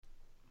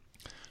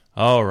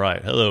All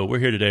right. Hello. We're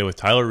here today with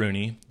Tyler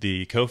Rooney,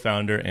 the co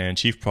founder and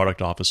chief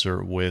product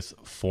officer with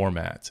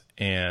Format.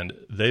 And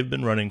they've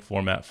been running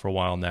Format for a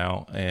while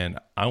now. And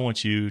I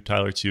want you,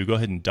 Tyler, to go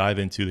ahead and dive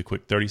into the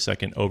quick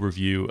 30-second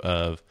overview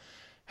of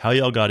how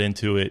y'all got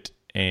into it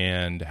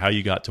and how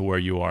you got to where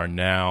you are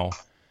now.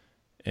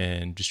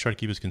 And just try to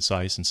keep it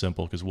concise and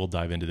simple because we'll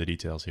dive into the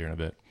details here in a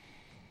bit.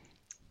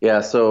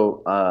 Yeah,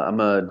 I'm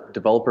a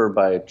developer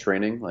by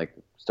training, like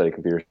study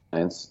computer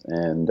science,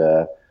 and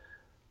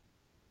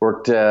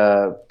worked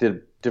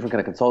did different kind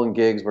of consulting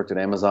gigs, worked at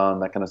Amazon,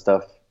 that kind of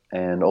stuff,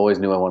 and always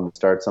knew I wanted to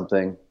start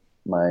something.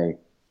 My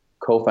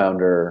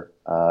co-founder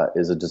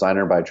is a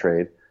designer by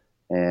trade,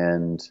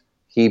 and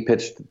he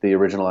pitched the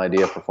original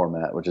idea for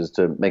Format, which is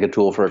to make a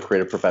tool for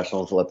creative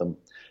professionals to let them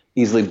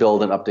easily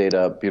build and update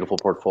a beautiful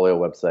portfolio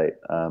website.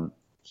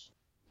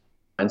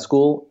 In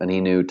school, and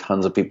he knew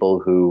tons of people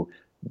who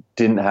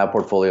didn't have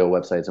portfolio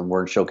websites and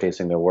weren't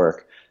showcasing their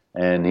work.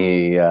 And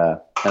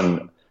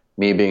and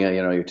me being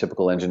your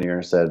typical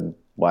engineer said,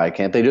 why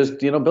can't they just,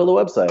 build a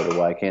website, or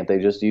why can't they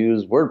just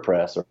use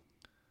WordPress, or,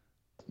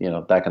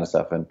 that kind of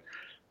stuff. And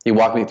he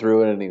walked me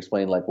through it, and he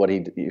explained like what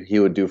he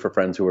would do for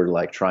friends who were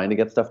like trying to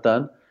get stuff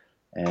done.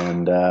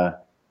 And, and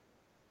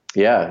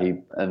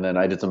then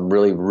I did some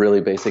really,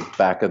 really basic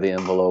back of the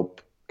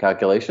envelope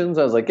calculations.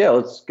 I was like, yeah,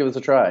 let's give this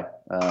a try.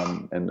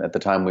 And at the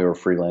time we were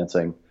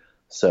freelancing.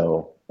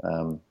 So,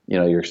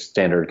 your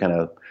standard kind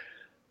of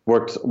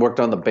worked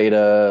on the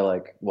beta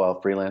like while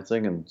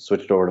freelancing and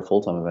switched over to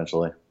full time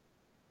eventually.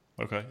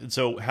 Okay. And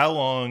so how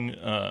long,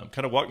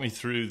 kind of walk me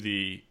through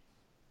the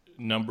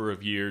number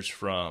of years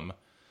from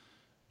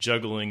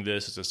juggling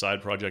this as a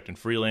side project and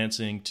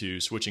freelancing to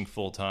switching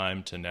full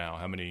time to now.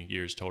 How many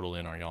years total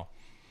in are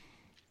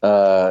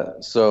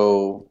y'all?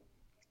 So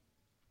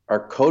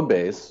our code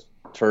base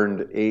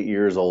turned 8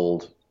 years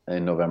old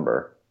in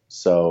November.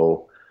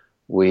 So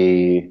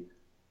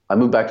I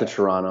moved back to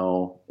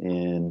Toronto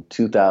in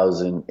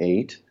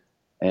 2008,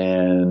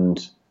 and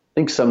I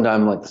think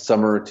sometime like the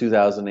summer of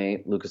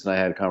 2008, Lucas and I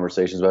had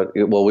conversations about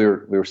it. Well, we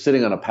were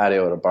sitting on a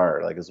patio at a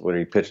bar, like is where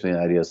he pitched me the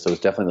idea. So it's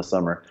definitely the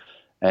summer.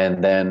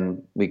 And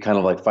then we kind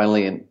of like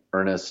finally in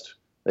earnest,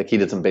 like he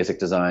did some basic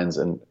designs,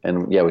 and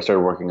yeah, we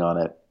started working on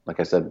it, like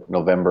I said,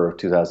 November of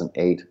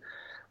 2008.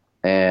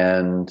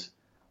 And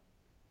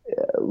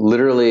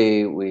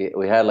literally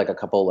we had like a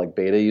couple like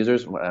beta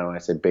users. When I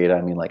say beta,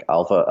 I mean like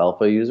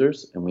alpha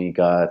users. And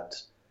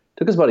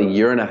took us about a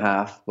year and a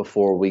half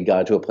before we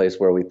got to a place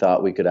where we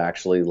thought we could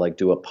actually like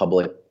do a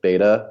public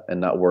beta and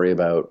not worry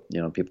about,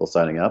 people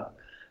signing up,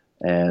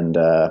 and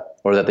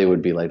or that they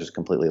would be like just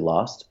completely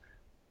lost.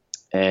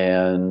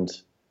 And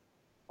it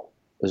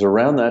was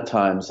around that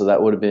time. So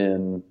that would have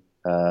been,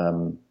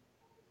 oh,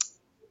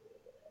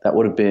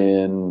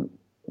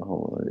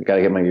 I got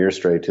to get my years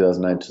straight,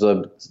 2009.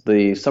 So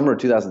the summer of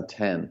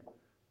 2010,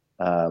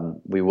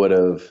 we would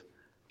have,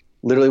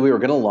 literally we were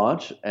going to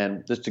launch.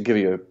 And just to give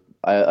you,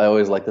 I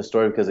always like this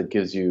story because it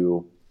gives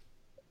you,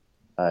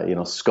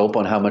 scope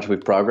on how much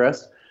we've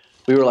progressed.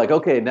 We were like,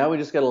 okay, now we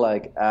just got to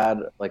like add,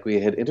 like we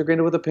had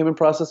integrated with a payment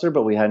processor,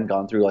 but we hadn't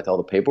gone through like all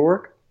the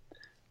paperwork.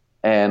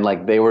 And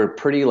like they were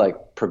pretty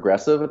like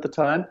progressive at the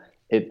time.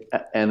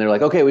 And they're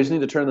like, okay, we just need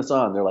to turn this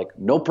on. They're like,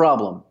 no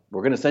problem.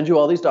 We're going to send you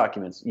all these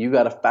documents. You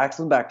got to fax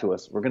them back to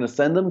us. We're going to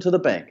send them to the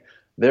bank.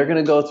 They're going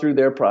to go through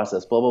their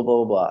process, blah, blah,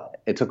 blah, blah, blah.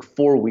 It took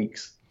 4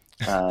 weeks.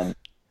 And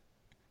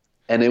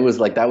it was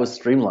like, that was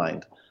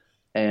streamlined.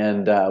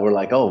 And we're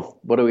like, oh,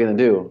 what are we going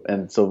to do?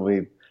 And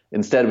so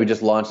instead we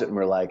just launched it, and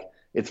we're like,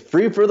 it's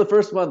free for the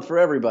first month for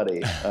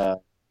everybody.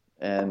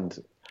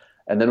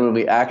 And then when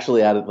we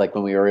actually added, like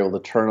when we were able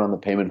to turn on the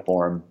payment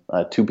form,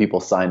 2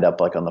 people signed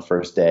up like on the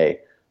first day.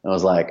 And I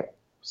was like,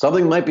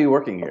 something might be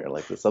working here.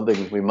 Like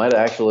something, we might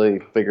actually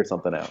figure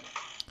something out.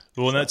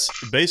 Well, and that's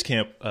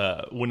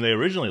Basecamp. When they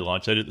originally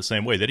launched, they did it the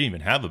same way. They didn't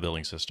even have a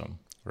billing system,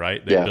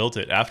 right? They built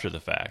it after the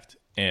fact.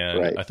 And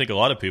Right. I think a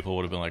lot of people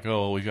would have been like,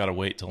 oh, well, we've got to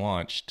wait to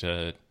launch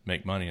to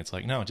make money. It's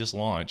like, no, just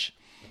launch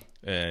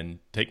and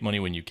take money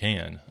when you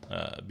can,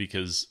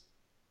 because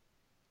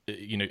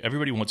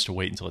everybody wants to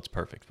wait until it's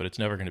perfect, but it's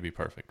never going to be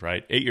perfect,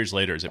 right? 8 years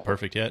later, is it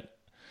perfect yet?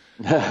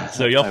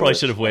 So y'all probably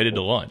should have waited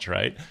to launch,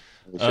 right?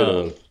 We should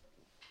have.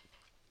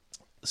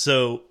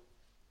 So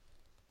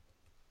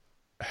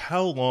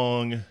how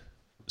long?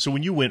 So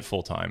when you went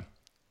full time,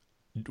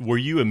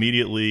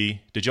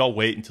 did y'all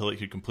wait until it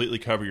could completely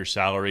cover your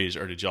salaries,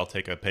 or did y'all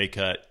take a pay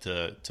cut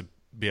to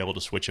be able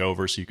to switch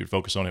over so you could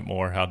focus on it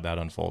more? How'd that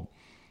unfold?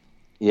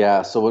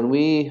 Yeah. So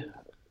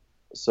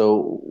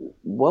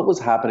what was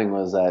happening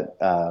was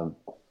that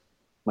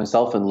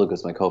myself and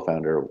Lucas, my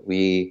co-founder,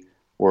 we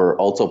were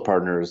also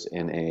partners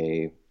in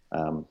a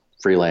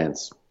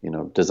freelance,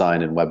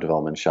 design and web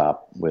development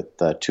shop with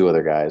 2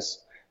 other guys.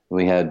 And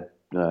we had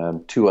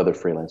 2 other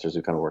freelancers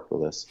who kind of worked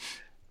with us.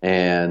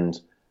 And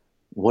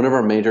one of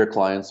our major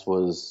clients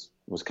was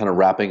kind of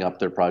wrapping up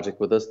their project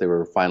with us. They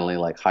were finally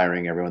like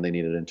hiring everyone they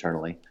needed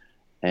internally.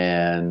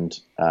 And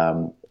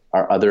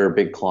our other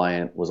big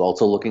client was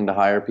also looking to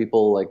hire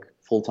people like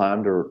full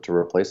time to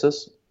replace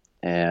us.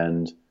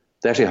 And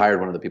they actually hired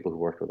one of the people who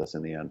worked with us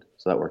in the end.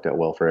 So that worked out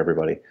well for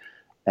everybody.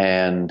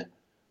 And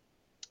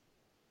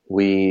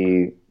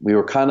we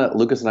were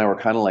Lucas and I were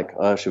kind of like,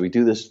 should we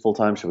do this full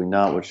time? Should we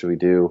not? What should we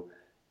do?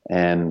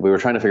 And we were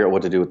trying to figure out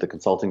what to do with the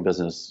consulting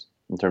business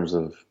in terms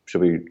of, should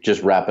we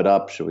just wrap it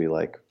up? Should we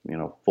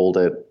fold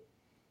it?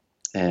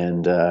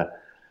 And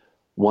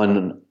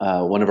one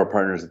of our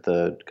partners at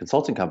the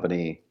consulting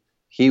company,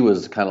 he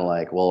was kind of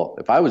like, well,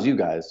 if I was you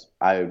guys,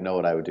 I know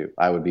what I would do.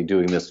 I would be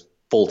doing this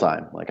full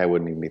time. Like I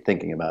wouldn't even be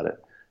thinking about it.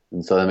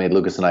 And so that made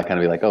Lucas and I kind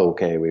of be like, oh,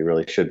 okay, we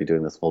really should be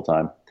doing this full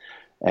time.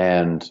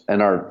 And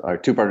our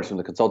two partners from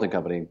the consulting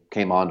company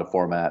came on to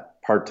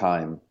Format part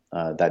time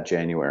that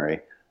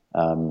January.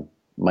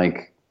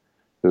 Mike,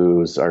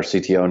 who's our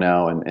CTO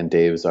now, and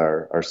Dave's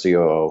our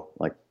COO.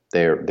 Like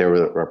they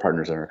were our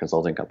partners in our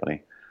consulting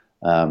company.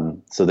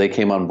 So they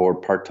came on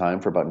board part time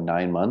for about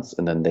 9 months,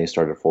 and then they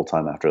started full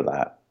time after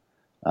that.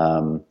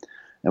 And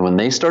when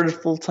they started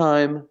full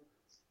time,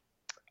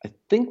 I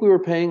think we were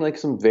paying like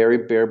some very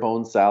bare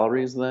bones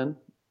salaries then.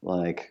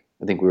 Like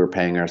I think we were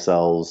paying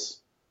ourselves,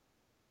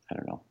 I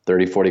don't know,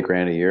 30, 40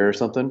 grand a year or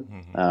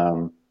something.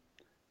 Mm-hmm.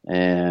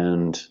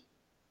 And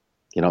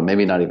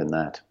maybe not even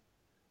that.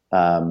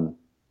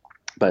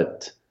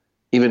 But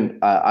even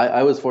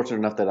I was fortunate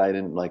enough that I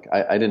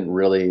didn't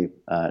really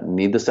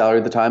need the salary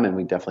at the time, and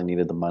we definitely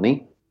needed the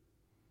money.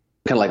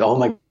 Kind of like, oh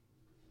my,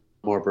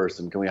 more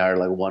person, can we hire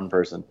like one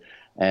person?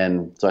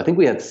 And so I think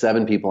we had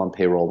 7 people on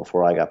payroll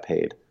before I got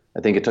paid. I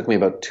think it took me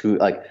about 2.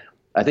 Like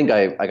I think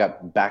I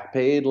got back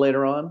paid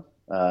later on,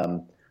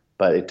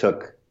 but it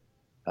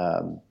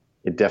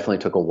definitely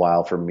took a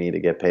while for me to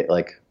get paid.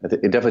 Like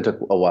it definitely took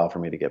a while for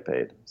me to get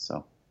paid.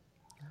 So.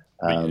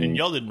 And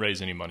y'all didn't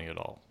raise any money at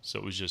all, so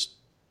it was just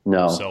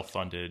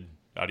self-funded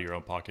out of your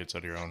own pockets, out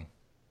of your own.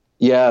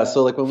 Yeah,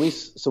 so like when we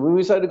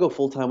decided to go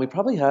full time, we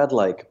probably had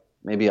like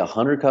maybe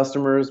 100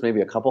 customers, maybe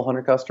a couple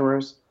hundred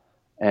customers,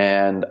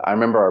 and I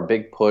remember our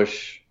big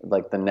push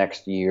like the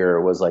next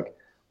year was like,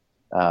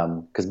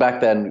 because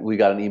back then we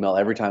got an email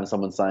every time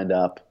someone signed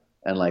up,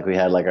 and like we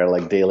had like our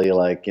like daily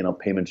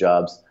payment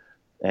jobs,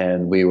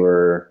 and we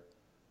were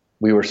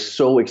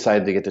so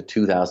excited to get to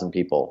 2,000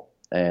 people,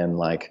 and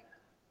like.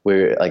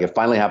 It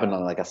finally happened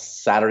on like a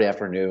Saturday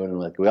afternoon, and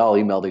like we all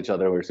emailed each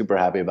other. We were super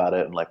happy about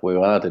it, and like we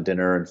went out to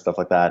dinner and stuff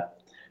like that.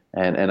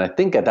 And I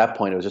think at that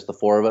point it was just the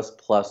 4 of us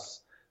plus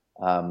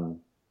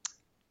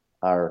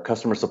our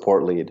customer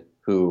support lead,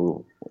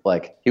 who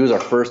like he was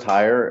our first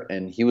hire,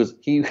 and he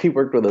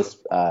worked with us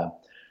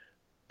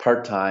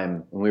part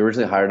time. And we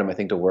originally hired him, I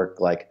think, to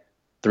work like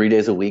 3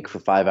 days a week for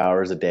 5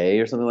 hours a day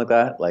or something like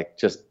that. Like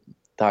just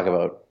talk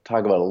about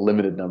a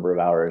limited number of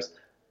hours.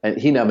 And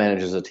he now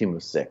manages a team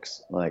of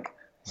 6. Like.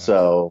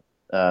 So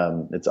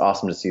it's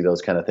awesome to see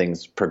those kind of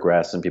things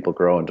progress and people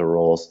grow into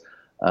roles.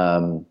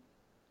 But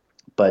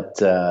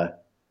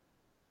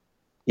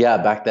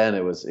back then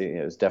it was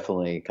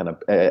definitely kind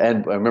of,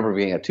 and I remember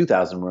being at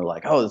 2,000, we're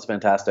like, oh, that's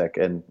fantastic.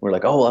 And we're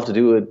like, oh, we'll have to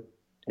do it,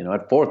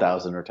 at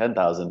 4,000 or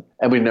 10,000.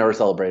 And we never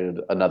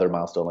celebrated another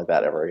milestone like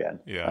that ever again.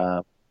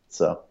 Yeah.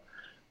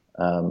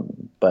 At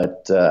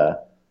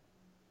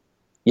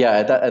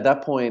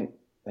that point,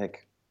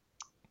 like,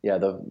 yeah,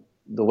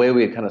 the way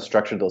we had kind of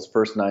structured those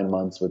first 9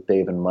 months with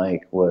Dave and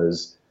Mike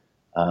was,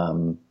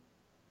 we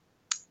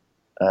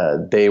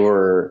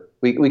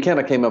kind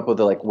of came up with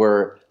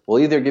we'll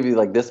either give you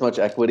like this much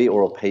equity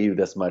or we'll pay you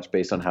this much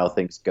based on how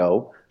things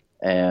go.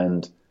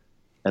 And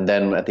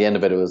then at the end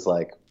of it, it was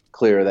like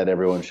clear that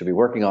everyone should be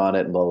working on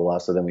it and blah, blah, blah.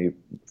 So then we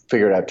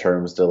figured out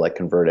terms to like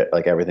convert it,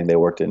 like everything they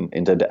worked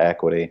into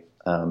equity.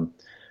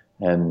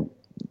 And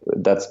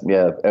that's,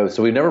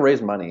 so we never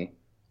raised money.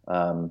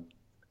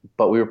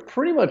 But we were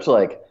pretty much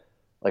like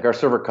our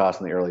server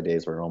costs in the early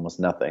days were almost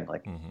nothing.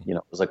 Like,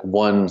 it was like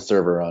one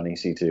server on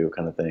EC2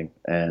 kind of thing.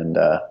 And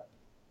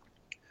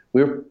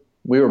we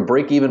were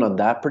break even on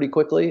that pretty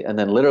quickly. And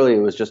then literally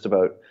it was just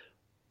about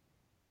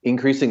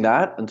increasing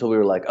that until we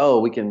were like,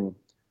 oh, I'm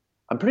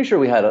pretty sure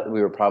we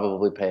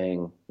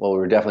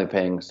were definitely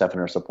paying Stefan,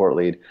 our support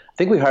lead. I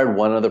think we hired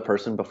one other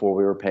person before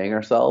we were paying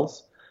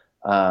ourselves.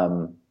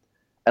 And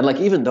like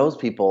even those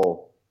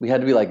people, we had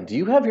to be like, do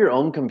you have your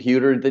own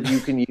computer that you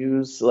can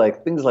use?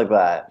 Like things like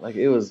that. Like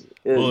there's.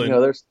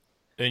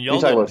 And y'all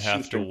didn't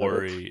have to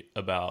worry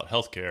about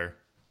healthcare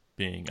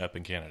being up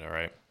in Canada,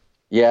 right?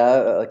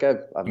 Yeah, like I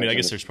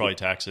guess there's probably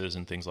taxes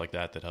and things like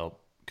that help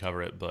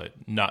cover it, but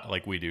not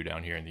like we do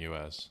down here in the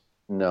U.S.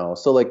 No,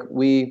 so like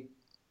we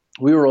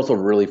were also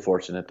really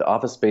fortunate. The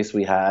office space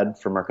we had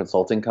from our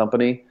consulting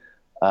company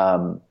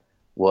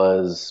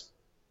was,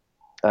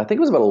 I think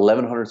it was about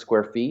 1,100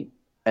 square feet,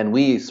 and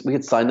we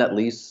had signed that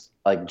lease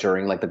like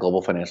during like the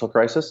global financial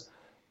crisis,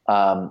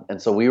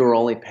 and so we were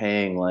only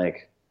paying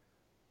like,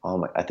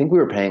 I think we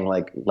were paying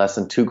like less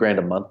than $2,000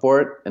 a month for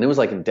it, and it was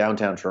like in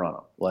downtown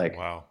Toronto, like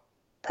wow,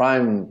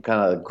 prime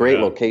kind of great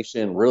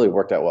location, really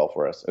worked out well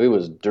for us. It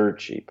was dirt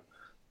cheap,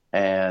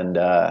 and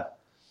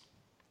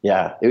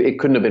it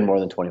couldn't have been more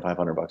than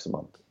 $2,500 a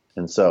month,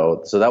 and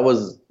so that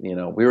was we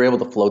were able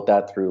to float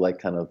that through like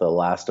kind of the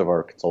last of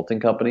our consulting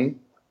company,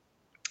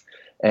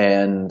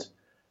 and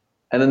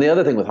And then the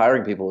other thing with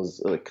hiring people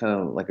is like,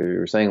 kind of like you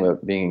were saying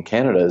about being in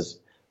Canada is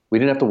we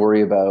didn't have to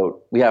worry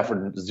about, we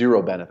offered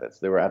zero benefits.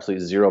 There were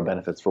absolutely zero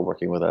benefits for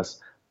working with us,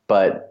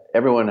 but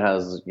everyone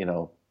has,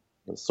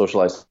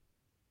 socialized.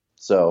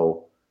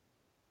 So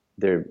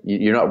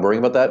you're not worrying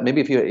about that.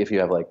 Maybe if you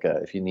have like,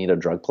 if you need a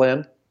drug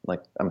plan,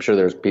 like I'm sure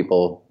there's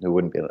people who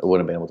wouldn't be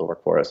able to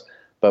work for us,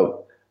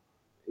 but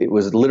it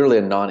was literally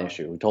a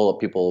non-issue. We told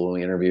people when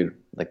we interviewed,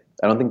 like,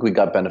 I don't think we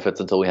got benefits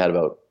until we had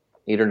about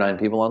 8 or 9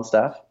 people on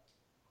staff.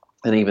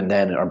 And even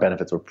then, our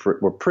benefits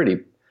were pretty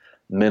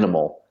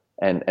minimal.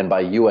 And by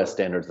U.S.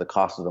 standards, the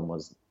cost of them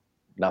was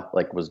not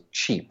like was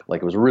cheap.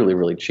 Like it was really,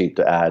 really cheap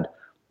to add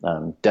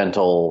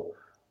dental,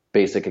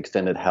 basic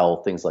extended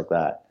health, things like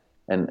that.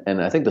 And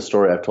I think the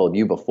story I've told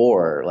you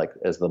before, like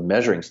as the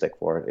measuring stick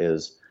for it,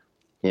 is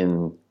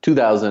in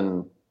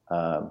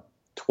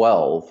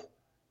 2012.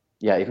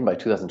 Yeah, even by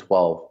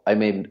 2012, I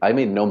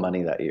made no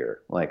money that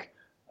year. Like,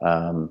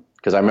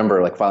 because I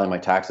remember like filing my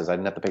taxes. I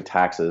didn't have to pay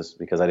taxes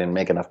because I didn't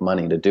make enough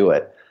money to do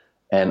it.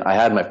 And I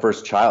had my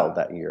first child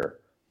that year,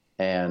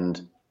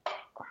 and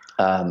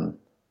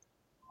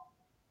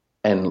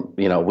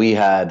we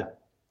had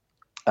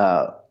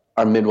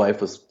our midwife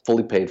was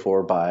fully paid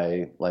for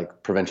by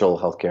like provincial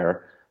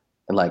healthcare,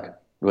 and like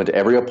we went to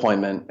every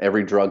appointment,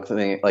 every drug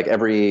thing, like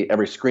every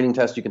screening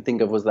test you can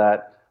think of was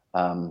that.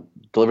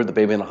 Delivered the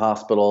baby in the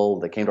hospital.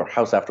 They came to our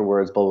house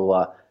afterwards. Blah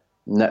blah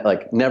blah.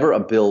 Never a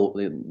bill.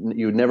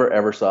 You never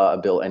ever saw a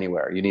bill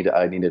anywhere. We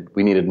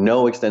needed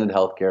no extended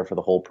health care for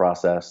the whole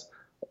process,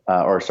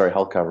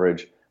 health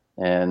coverage,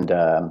 and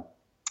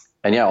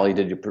yeah, all you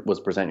did was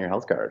present your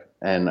health card.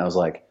 And I was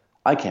like,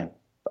 I can't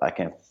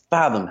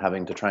fathom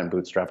having to try and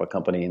bootstrap a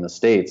company in the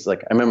States.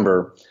 Like I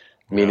remember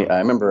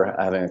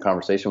having a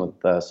conversation with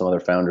some other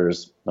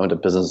founders. I went to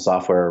Business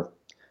Software,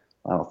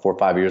 I don't know, 4 or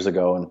 5 years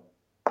ago,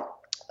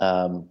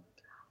 and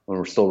when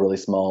we're still really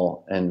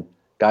small, and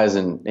guys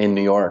in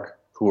New York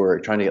who were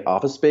trying to get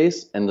office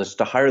space, and just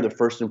to hire the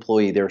first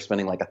employee, they were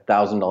spending like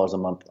 $1,000 a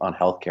month on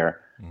healthcare.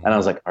 Mm-hmm. And I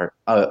was like,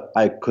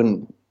 I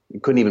couldn't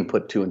even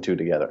put two and two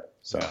together.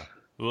 So, yeah.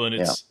 Well, and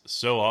it's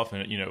so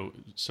often,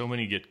 so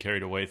many get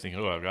carried away thinking,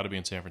 oh, I've got to be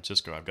in San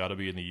Francisco. I've got to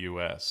be in the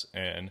U.S.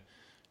 And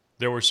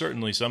there were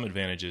certainly some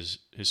advantages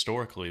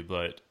historically,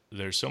 but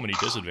there's so many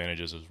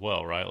disadvantages as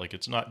well, right? Like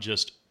it's not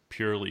just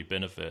purely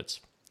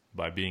benefits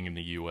by being in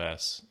the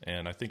U.S.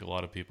 And I think a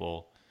lot of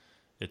people,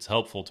 it's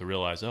helpful to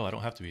realize, oh, I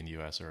don't have to be in the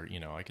U.S. or,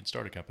 I can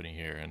start a company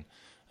here. And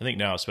I think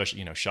now,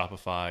 especially,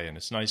 Shopify, and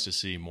it's nice to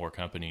see more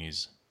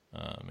companies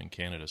in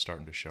Canada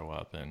starting to show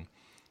up, and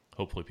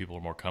hopefully people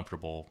are more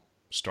comfortable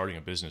starting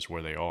a business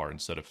where they are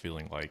instead of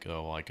feeling like,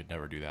 oh, well, I could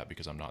never do that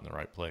because I'm not in the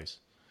right place.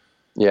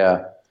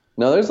 Yeah.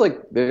 No, there's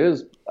the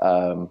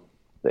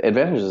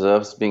advantages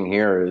of us being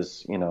here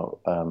is,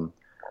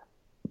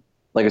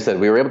 like I said,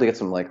 we were able to get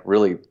some like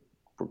really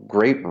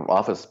great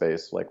office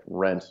space, like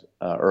rent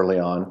early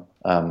on.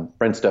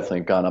 Rent's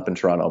definitely gone up in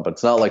Toronto, but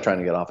it's not like trying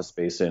to get office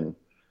space in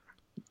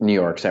New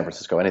York, San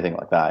Francisco, anything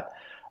like that.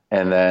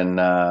 And then,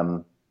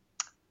 not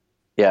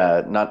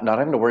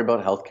having to worry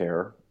about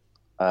healthcare.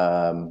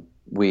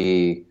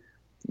 We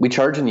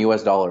charge in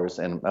U.S. dollars,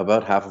 and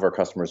about half of our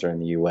customers are in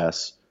the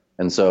U.S.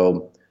 And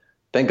so,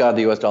 thank God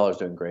the U.S. dollar is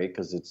doing great,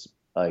 because it's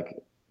like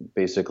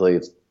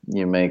basically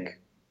you make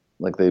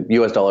like the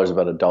U.S. dollar is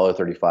about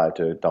 $1.35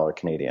 to $1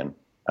 Canadian.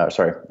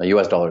 The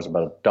U.S. dollar is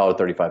about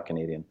 $1.35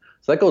 Canadian.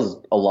 So that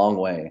goes a long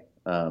way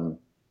in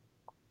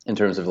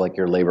terms of like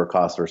your labor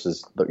costs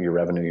versus your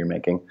revenue you're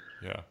making.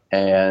 Yeah.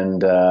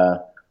 And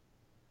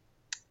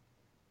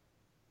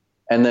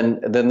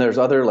then there's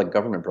other like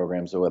government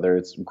programs, so whether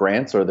it's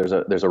grants or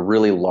there's a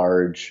really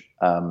large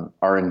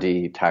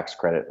R&D tax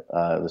credit.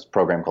 This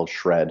program called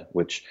SHRED,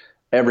 which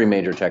every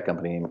major tech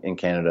company in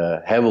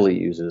Canada heavily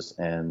uses,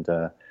 and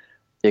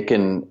it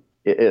can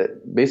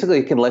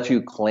let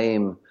you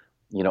claim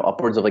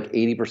upwards of like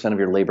 80% of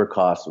your labor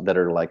costs that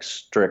are like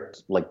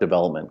strict like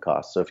development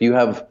costs. So if you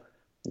have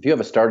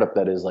a startup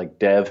that is like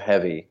dev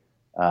heavy,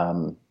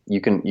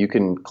 you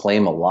can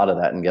claim a lot of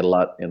that and get a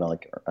lot,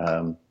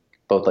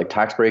 both like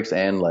tax breaks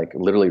and like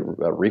literally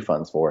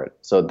refunds for it.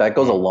 So that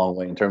goes a long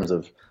way in terms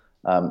of,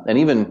 and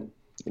even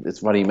it's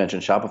funny you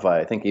mentioned Shopify.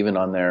 I think even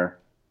on their,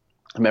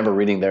 I remember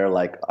reading their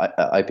like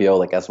IPO,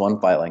 like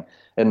S1 filing,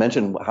 and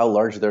mentioned how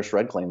large their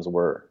SHRED claims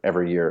were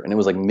every year, and it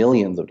was like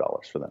millions of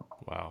dollars for them.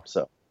 Wow.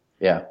 So.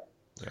 Yeah.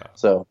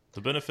 So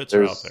the benefits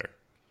are out there.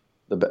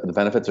 The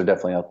benefits are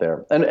definitely out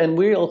there. And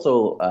we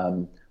also,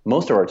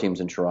 most of our teams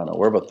in Toronto,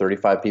 we're about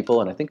 35 people,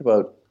 and I think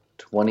about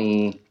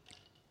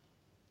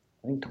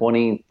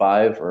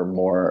 25 or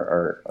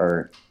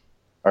more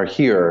are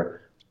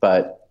here.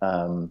 But,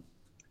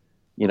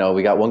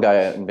 we got one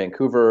guy in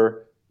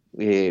Vancouver.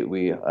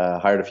 We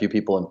hired a few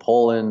people in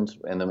Poland,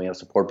 and then we have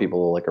support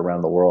people like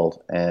around the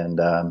world. And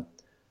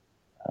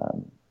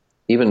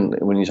even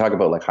when you talk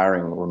about like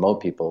hiring remote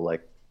people,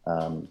 like,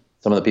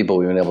 some of the people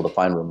we've been able to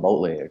find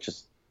remotely are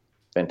just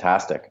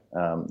fantastic.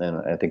 And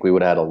I think we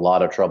would have had a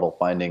lot of trouble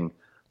finding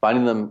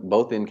them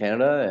both in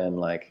Canada and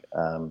like,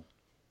 and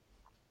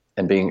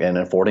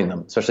affording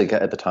them, especially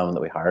at the time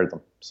that we hired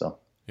them. So,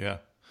 yeah.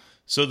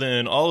 So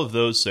then all of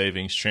those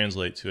savings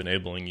translate to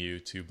enabling you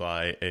to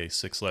buy a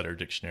 6-letter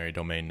dictionary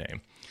domain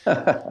name.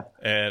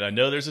 And I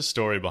know there's a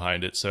story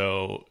behind it.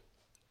 So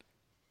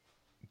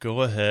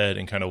go ahead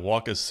and kind of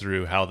walk us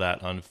through how that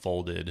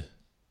unfolded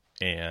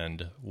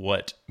and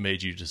what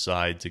made you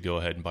decide to go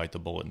ahead and bite the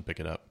bullet and pick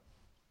it up.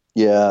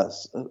 Yeah.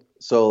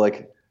 So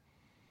like,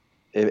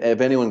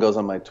 if anyone goes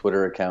on my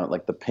Twitter account,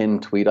 like the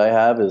pinned tweet I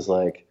have is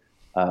like,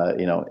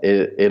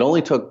 it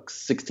only took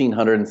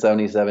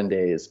 1,677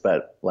 days,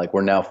 but like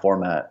we're now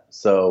Format.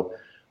 So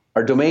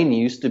our domain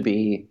used to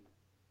be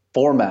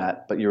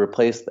Format, but you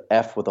replace the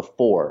F with a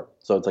 4.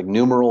 So it's like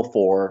numeral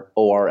 4,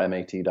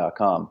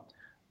 ormat.com.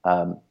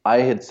 I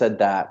had said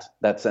that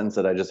sentence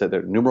that I just said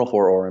there, numeral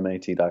 4,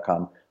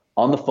 ormat.com,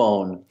 on the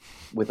phone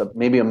with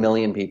maybe 1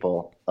 million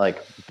people,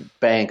 like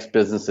banks,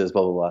 businesses,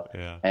 blah, blah, blah,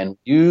 yeah. And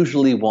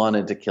usually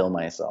wanted to kill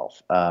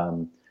myself.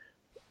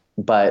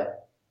 But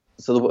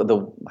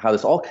so how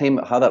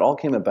that all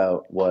came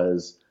about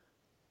was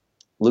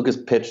Lucas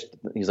pitched,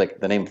 he's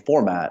like, the name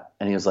Format,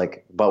 and he was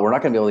like, but we're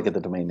not going to be able to get the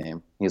domain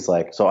name. He's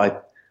like,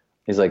 I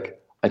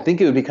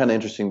think it would be kind of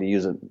interesting to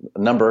use a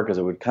number because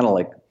it would kind of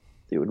like,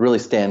 it would really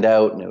stand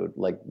out and it would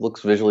like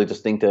looks visually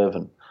distinctive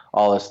and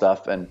all this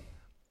stuff. And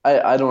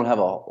I'm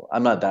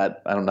not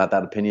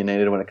that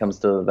opinionated when it comes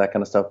to that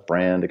kind of stuff,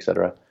 brand,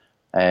 etc.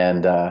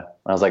 And I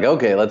was like,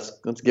 okay, let's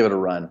give it a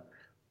run.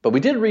 But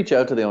we did reach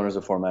out to the owners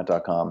of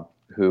Format.com,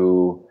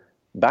 who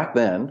back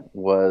then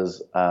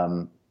was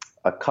a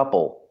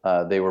couple.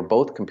 They were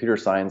both computer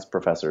science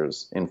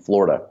professors in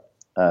Florida.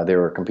 They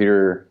were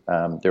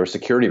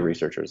security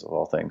researchers of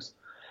all things,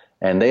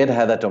 and they had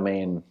had that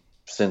domain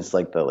since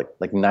like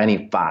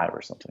 95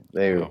 or something.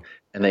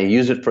 And they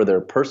used it for their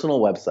personal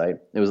website.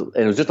 It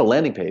was just a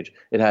landing page.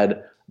 It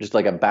had just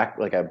like a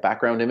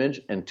background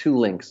image and 2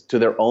 links to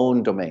their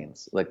own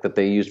domains, like that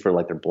they used for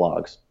like their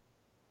blogs.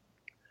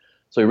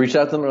 So we reached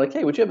out to them. We're like,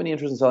 hey, would you have any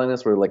interest in selling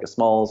this? We're like a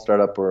small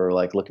startup. We're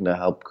like looking to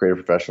help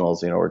creative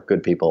professionals. We're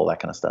good people,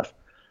 that kind of stuff.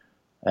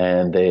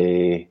 And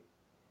they,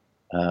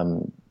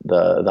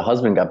 the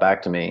husband got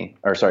back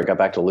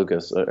to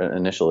Lucas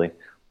initially,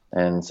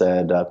 and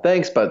said,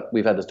 thanks, but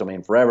we've had this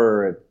domain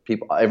forever.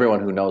 Everyone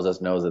who knows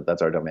us knows that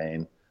that's our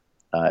domain.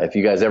 If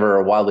you guys ever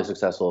are wildly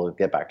successful,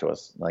 get back to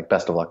us. Like,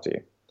 best of luck to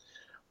you.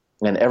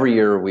 And every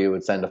year we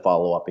would send a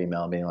follow-up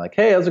email being like,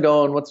 hey, how's it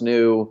going? What's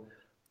new?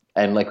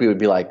 And like, we would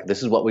be like,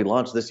 this is what we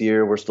launched this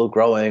year. We're still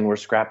growing. We're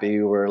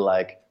scrappy. We're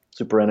like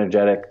super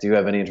energetic. Do you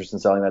have any interest in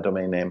selling that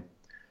domain name?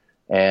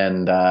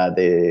 And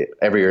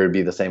every year it'd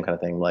be the same kind of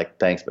thing, like,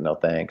 thanks, but no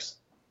thanks.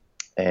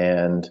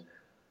 And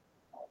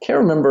I can't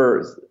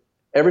remember,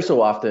 every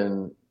so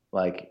often,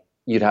 like,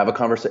 you'd have a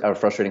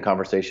frustrating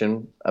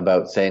conversation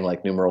about saying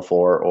like numeral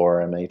 4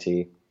 or MAT,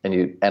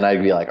 and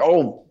I'd be like,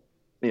 oh,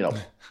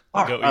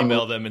 go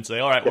email them and say,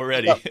 all right, we're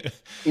ready.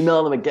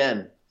 Email them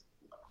again.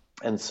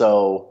 And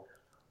so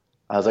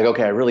I was like,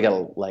 okay, I really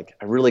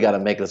gotta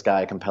make this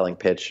guy a compelling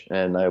pitch.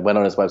 And I went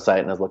on his website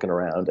and I was looking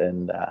around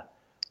and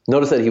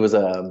noticed that he was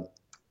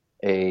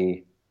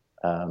he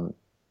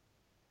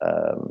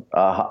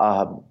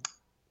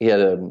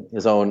had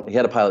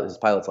his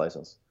pilot's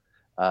license,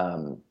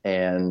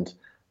 and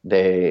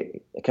I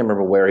can't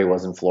remember where he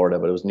was in Florida,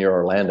 but it was near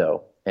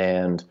Orlando.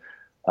 And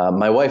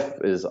my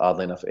wife is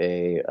oddly enough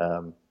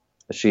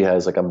she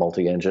has like a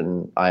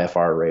multi-engine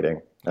IFR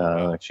rating.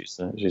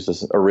 She's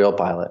just a real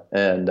pilot,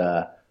 and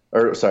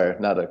or sorry,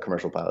 not a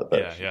commercial pilot,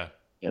 but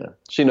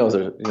she knows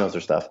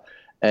her stuff.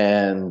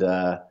 And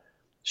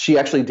she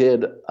actually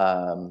did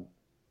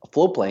a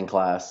float plane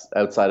class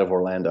outside of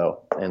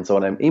Orlando. And so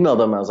when I emailed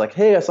them, I was like,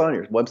 hey, I saw on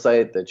your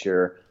website that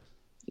you're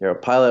a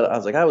pilot. I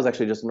was like, I was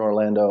actually just in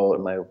Orlando,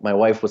 and my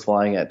wife was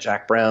flying at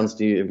Jack Brown's.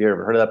 Have you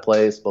ever heard of that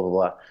place? Blah, blah,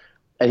 blah.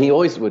 And he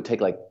always would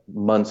take like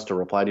months to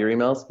reply to your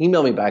emails. He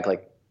emailed me back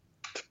like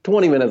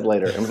 20 minutes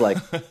later and was like,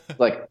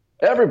 like,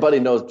 everybody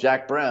knows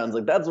Jack Brown's.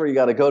 Like, that's where you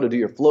got to go to do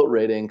your float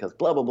rating because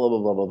blah, blah, blah, blah,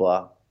 blah, blah,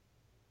 blah.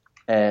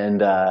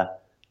 And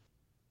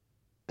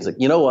he's like,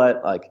 you know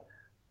what? Like,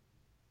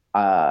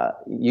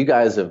 you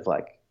guys have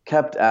like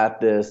kept at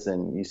this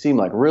and you seem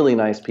like really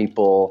nice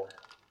people,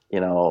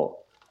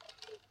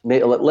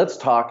 let's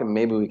talk and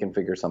maybe we can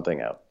figure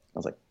something out. I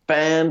was like,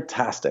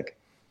 fantastic.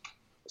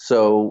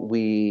 So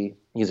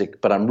he's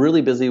like, but I'm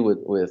really busy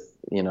with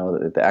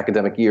the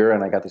academic year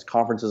and I got these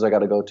conferences I got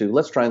to go to.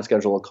 Let's try and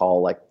schedule a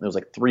call. Like, it was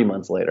like 3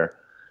 months later.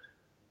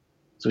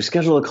 So we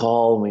schedule a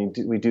call and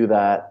we do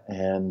that.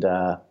 And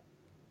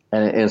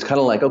it's kind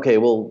of like, okay,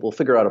 we'll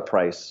figure out a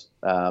price.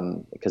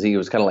 Because he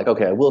was kind of like,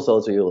 okay, I will sell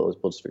it to you.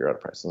 We'll just figure out a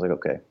price. I was like,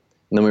 okay.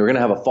 And then we were going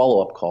to have a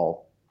follow-up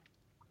call,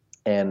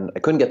 and I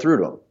couldn't get through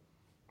to him.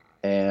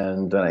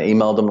 And then I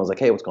emailed him. I was like,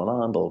 hey, what's going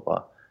on? Blah, blah,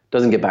 blah.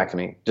 Doesn't get back to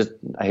me. Just,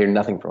 I hear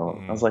nothing from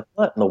him. I was like,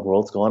 what in the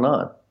world's going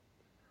on?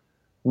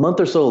 A month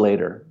or so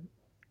later,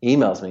 he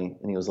emails me,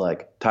 and he was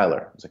like,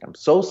 Tyler, I was like, I'm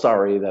so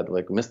sorry that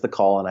like missed the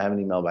call, and I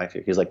haven't emailed back to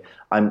you. He's like,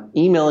 I'm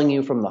emailing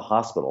you from the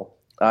hospital.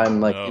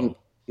 I'm like,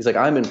 he's like,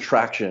 I'm in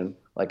traction.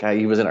 Like,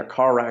 he was in a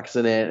car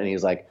accident, and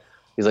he's like,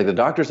 the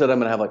doctor said I'm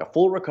going to have like a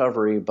full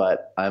recovery,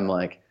 but I'm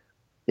like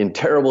in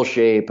terrible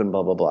shape and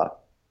blah, blah, blah.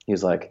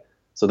 He's like,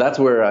 So that's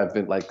where I've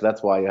been like,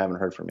 that's why you haven't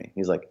heard from me.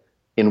 He's like,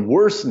 in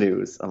worse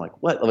news, I'm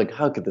like, what? I'm like,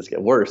 how could this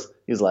get worse?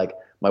 He's like,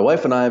 my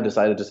wife and I have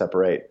decided to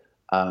separate.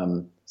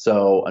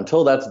 So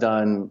until that's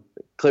done,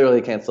 clearly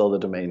can't sell the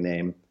domain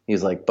name.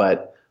 He's like,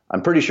 but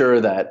I'm pretty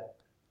sure that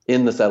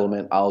in the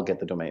settlement, I'll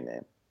get the domain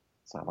name.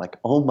 So I'm like,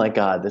 oh my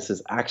God, this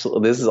is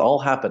all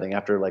happening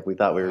after like we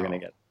thought we were going to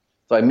get.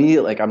 So I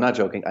immediately, like, I'm not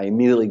joking. I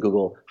immediately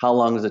Google how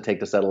long does it take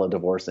to settle a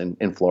divorce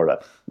in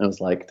Florida? And it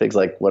was like, it takes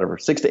like whatever,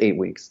 6 to 8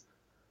 weeks.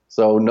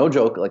 So no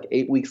joke, like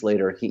 8 weeks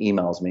later, he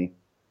emails me.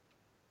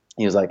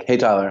 He was like, hey,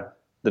 Tyler,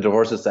 the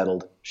divorce is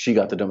settled. She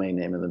got the domain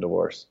name in the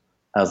divorce.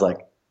 I was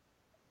like,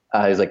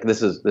 he's like,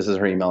 this is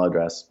her email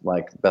address.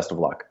 Like, best of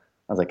luck.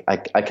 I was like,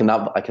 I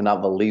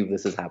cannot believe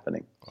this is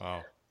happening.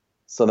 Wow.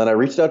 So then I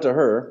reached out to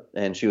her,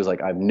 and she was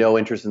like, I have no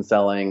interest in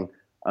selling.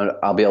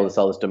 I'll be able to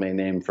sell this domain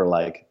name for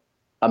like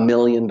 $1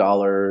 million,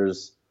 blah,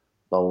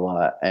 blah,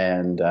 blah.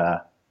 And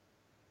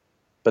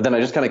but then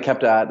I just kind of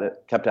kept at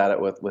it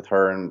with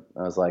her, and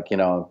I was like,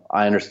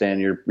 I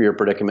understand your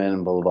predicament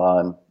and blah, blah, blah,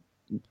 and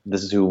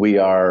this is who we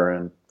are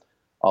and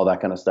all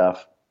that kind of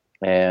stuff.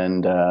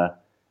 And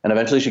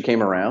eventually she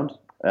came around,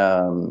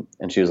 and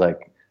she was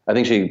like, I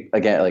think she,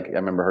 again, like I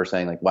remember her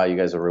saying like, wow, you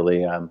guys are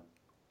really,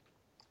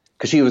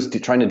 cause she was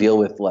trying to deal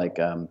with like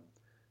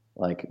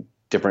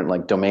different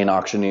like domain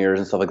auctioneers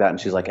and stuff like that. And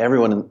she's like,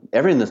 everyone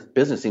in this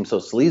business seems so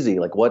sleazy.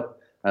 Like what?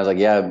 And I was like,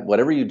 yeah,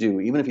 whatever you do,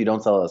 even if you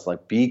don't sell us,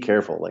 like be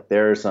careful. Like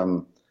there's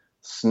some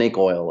snake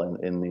oil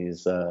in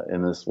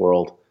in this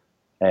world.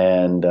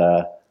 And,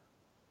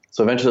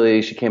 so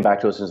eventually she came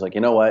back to us and was like,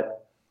 you know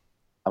what?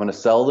 I'm going to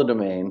sell the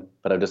domain,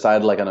 but I've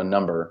decided like on a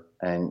number,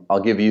 and I'll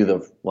give you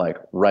the like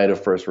right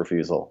of first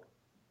refusal.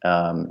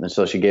 And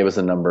so she gave us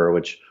a number,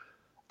 which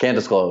can't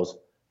disclose.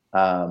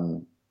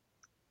 And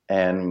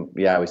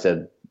yeah, we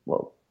said,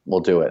 well, we'll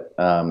do it.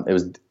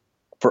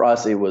 For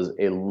us, it was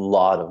a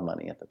lot of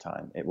money at the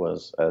time.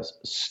 It's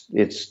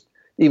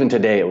even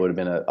today, it would have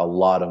been a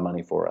lot of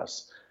money for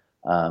us.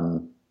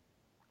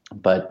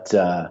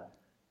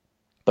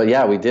 But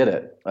yeah, we did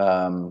it.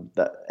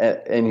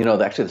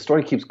 Actually the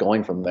story keeps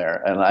going from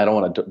there, and I don't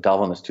want to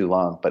delve on this too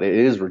long, but it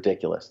is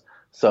ridiculous.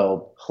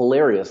 So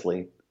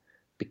hilariously,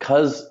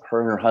 because her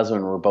and her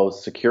husband were both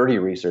security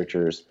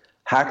researchers,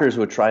 hackers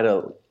would try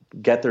to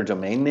get their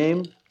domain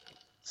name.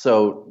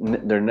 So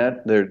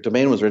their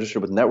domain was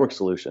registered with Network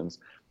Solutions,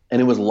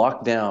 and it was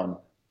locked down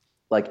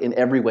like in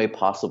every way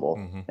possible.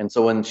 Mm-hmm. And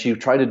so when she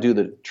tried to do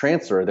the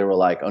transfer, they were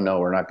like, oh no,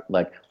 we're not,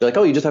 like, they're like,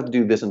 oh, you just have to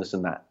do this and this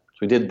and that. So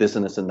we did this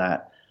and this and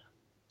that.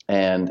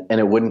 And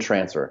it wouldn't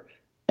transfer,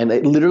 and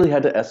it literally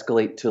had to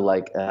escalate to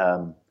like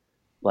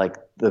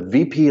the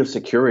VP of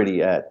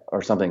security with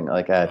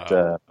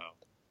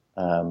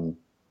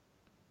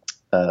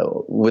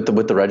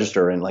the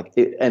register, and like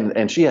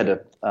and she had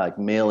to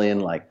mail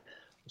in like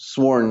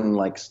sworn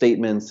like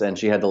statements, and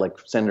she had to like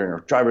send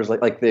her driver's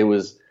like it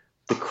was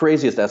the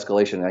craziest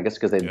escalation, I guess,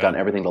 because they'd done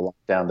everything to lock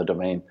down the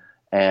domain,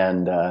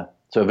 and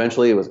so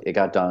eventually it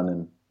got done,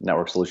 and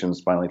Network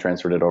Solutions finally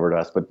transferred it over to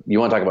us. But you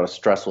want to talk about a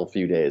stressful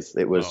few days.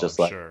 It was just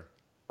like, sure.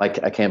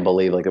 Like I can't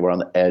believe like we're on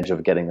the edge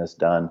of getting this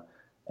done.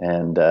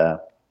 And I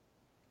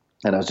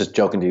was just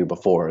joking to you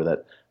before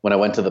that when I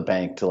went to the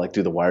bank to like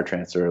do the wire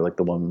transfer, like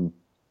the woman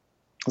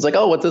was like,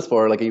 oh, what's this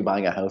for? Like, are you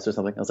buying a house or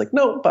something? I was like,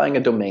 no, buying a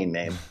domain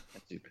name.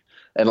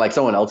 And like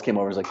someone else came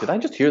over and was like, did I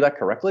just hear that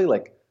correctly?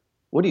 Like,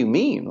 what do you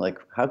mean? Like,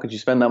 how could you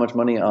spend that much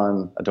money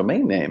on a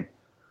domain name?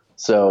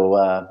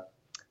 So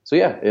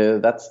yeah,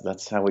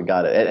 that's how we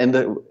got it.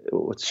 And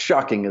what's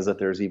shocking is that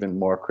there's even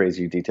more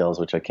crazy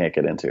details, which I can't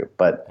get into,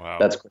 but wow.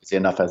 That's crazy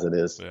enough as it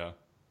is. Yeah.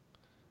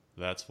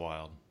 That's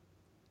wild.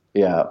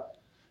 Yeah.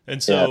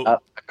 And so a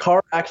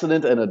car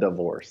accident and a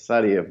divorce. How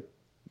do you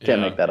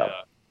can't make that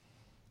up?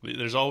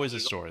 There's always a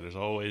story. There's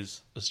always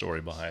a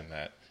story behind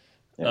that.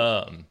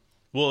 Yeah.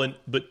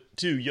 But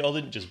too, y'all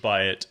didn't just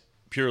buy it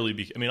purely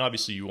because, I mean,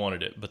 obviously you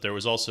wanted it, but there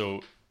was also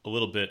a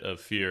little bit of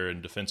fear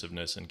and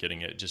defensiveness in getting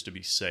it just to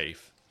be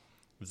safe,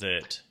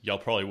 that y'all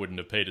probably wouldn't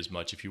have paid as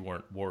much if you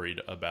weren't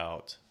worried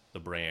about the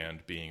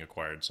brand being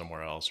acquired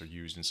somewhere else or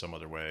used in some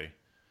other way.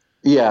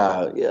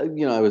 Yeah.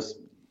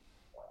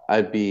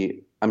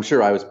 I'm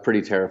sure I was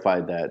pretty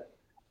terrified that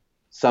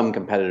some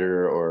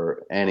competitor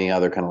or any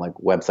other kind of like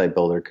website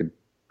builder could,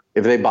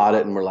 if they bought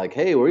it and were like,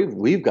 hey,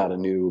 we've got a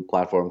new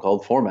platform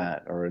called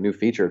Format, or a new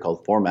feature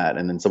called Format,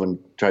 and then someone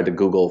tried to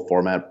Google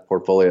Format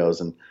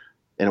portfolios and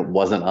it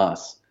wasn't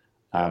us.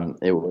 Yeah.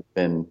 It would have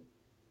been,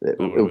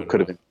 it could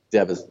have been.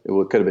 It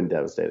could have been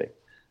devastating,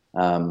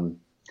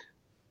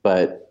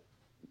 but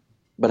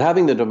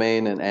having the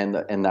domain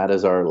and that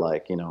is our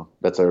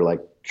that's our like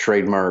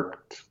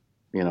trademark,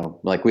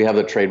 like we have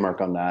the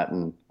trademark on that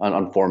and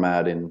on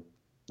Format in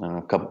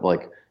a couple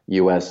like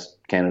U.S.,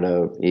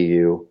 Canada,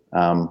 EU,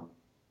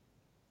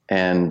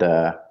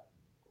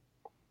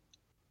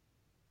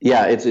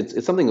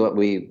 it's something that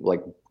we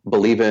like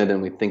believe in,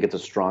 and we think it's a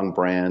strong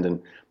brand,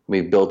 and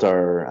we built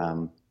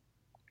our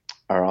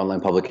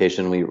online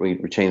publication. We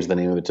changed the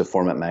name of it to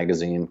Format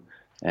Magazine,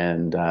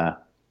 and I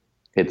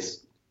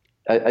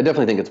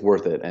definitely think it's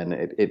worth it, and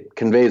it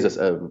conveys us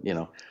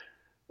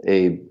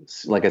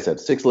like I said,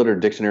 6-letter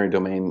dictionary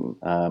domain,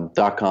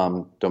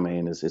 .com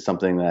domain is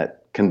something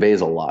that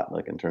conveys a lot,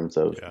 like in terms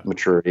of Yeah.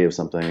 maturity of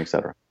something, et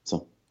cetera.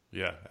 So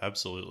Yeah,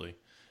 absolutely.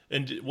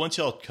 And once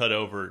y'all cut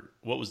over,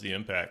 what was the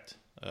impact?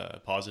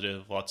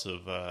 Positive, lots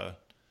of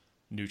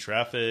new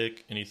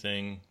traffic,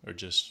 anything, or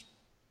just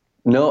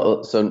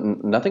no, so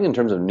nothing in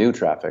terms of new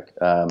traffic.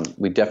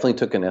 We definitely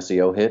took an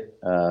SEO hit,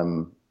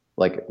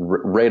 like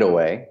right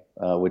away,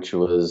 which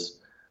was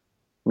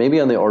maybe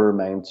on the order of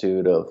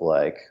magnitude of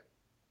like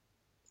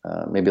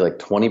maybe like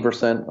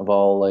 20% of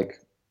all like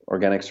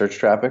organic search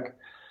traffic.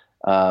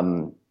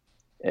 Um,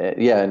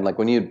 yeah, and like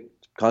when you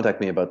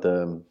contact me about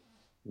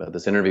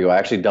this interview, I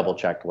actually double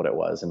checked what it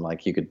was, and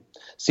like you could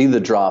see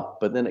the drop,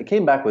 but then it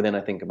came back within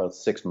I think about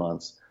 6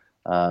 months.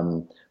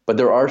 But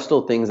there are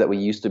still things that we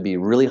used to be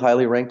really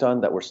highly ranked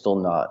on that we're still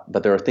not.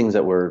 But there are other things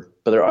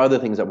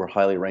that we're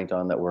highly ranked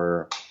on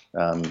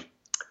um,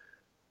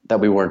 that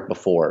we weren't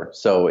before.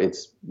 So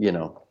it's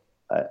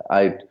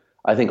I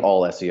think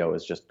all SEO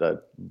is just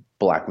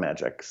black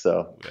magic.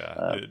 So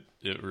yeah,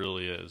 it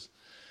really is.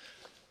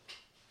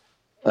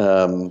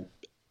 Um,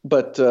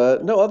 but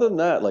no, other than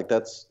that, like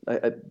that's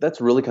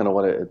really kind of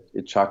what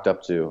it chalked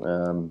up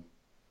to.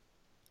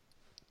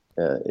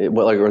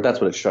 Or that's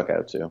what it shook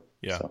out to.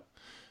 Yeah. So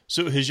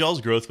So has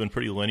y'all's growth been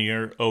pretty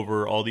linear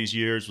over all these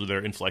years? Were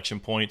there inflection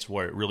points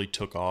where it really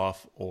took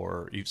off,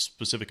 or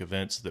specific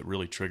events that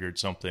really triggered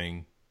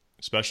something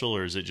special,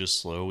 or is it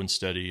just slow and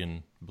steady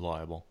and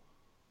reliable?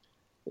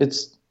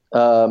 it's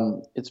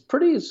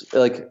pretty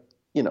like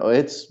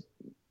it's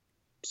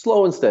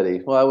slow and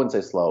steady. Well, I wouldn't say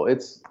slow.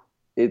 It's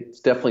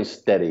definitely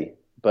steady.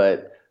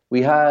 But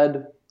we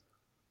had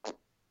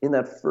in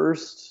that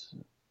first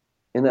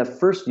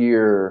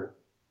year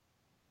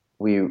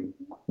we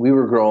we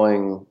were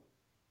growing.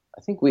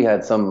 I think we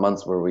had some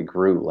months where we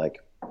grew like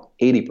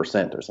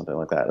 80% or something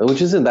like that,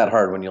 which isn't that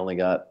hard when you only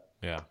got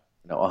Yeah.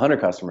 100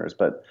 customers.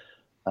 But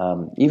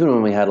even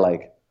when we had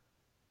like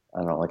I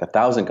don't know like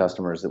 1,000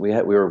 customers, that we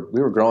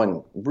were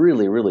growing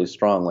really really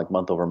strong like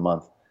month over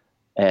month,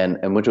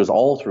 and which was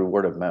all through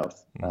word of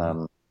mouth.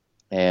 Mm-hmm.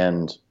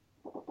 And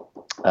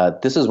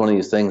this is one of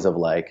these things of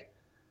like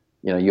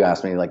you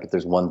asked me like if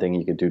there's one thing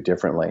you could do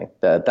differently.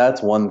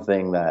 That's one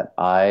thing that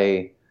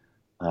I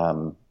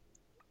um,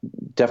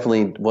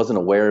 definitely wasn't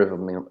aware of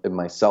in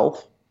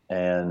myself,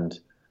 and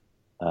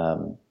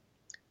um,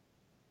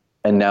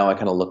 and now I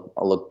kind of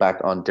look back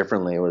on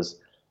differently. It was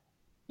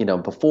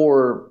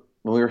before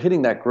when we were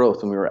hitting that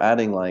growth, when we were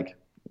adding like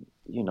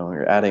we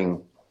were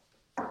adding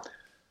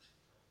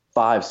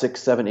five,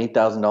 six, seven,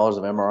 $8,000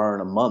 of MRR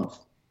in a month.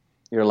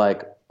 You're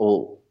like,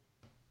 well,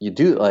 you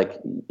do like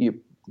you.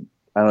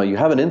 I don't know. You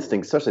have an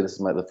instinct, especially this is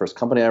the first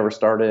company I ever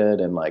started,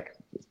 and like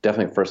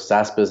definitely first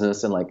SaaS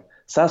business, and like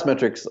SaaS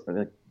metrics,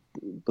 like,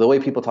 the way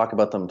people talk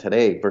about them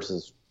today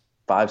versus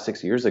 5,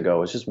 6 years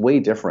ago is just way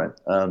different.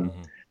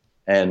 Mm-hmm.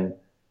 And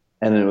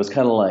it was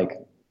kind of like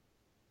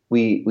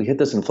we hit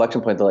this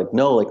inflection point. They're like,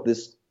 no, like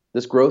this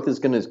growth is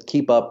going to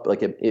keep up.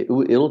 Like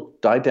it'll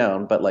die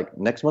down, but like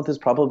next month is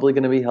probably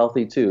going to be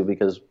healthy too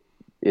because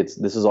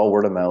this is all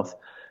word of mouth,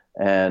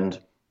 and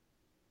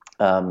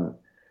um,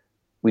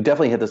 we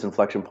definitely hit this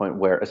inflection point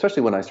where,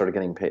 especially when I started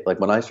getting paid, like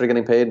when I started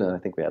getting paid, and I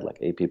think we had like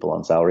 8 people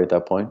on salary at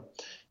that point.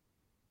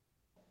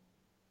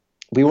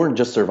 We weren't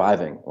just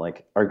surviving.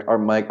 Like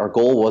our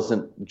goal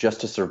wasn't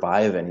just to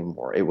survive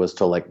anymore. It was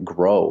to like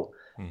grow.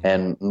 Mm-hmm.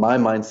 And my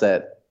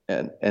mindset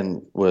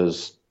and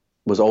was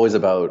always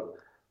about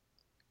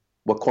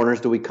what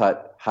corners do we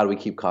cut? How do we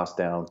keep costs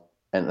down?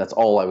 And that's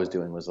all I was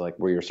doing was like,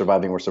 we're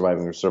surviving, we're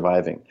surviving, we're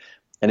surviving.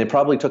 And it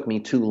probably took me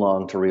too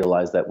long to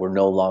realize that we're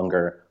no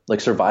longer like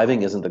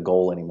surviving isn't the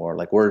goal anymore.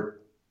 Like we're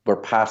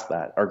past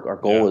that. Our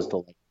goal is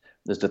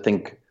to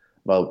think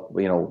about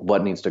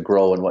what needs to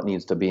grow and what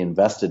needs to be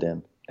invested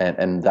in.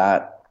 And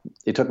that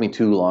it took me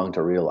too long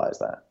to realize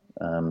that.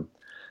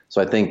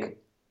 So I think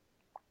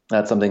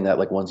that's something that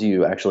like once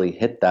you actually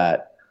hit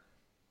that,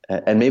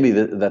 and maybe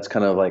that's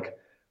kind of like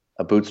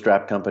a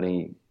bootstrap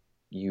company,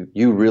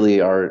 you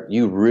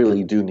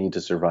really do need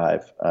to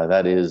survive.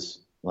 That is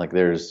like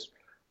there's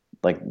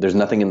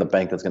nothing in the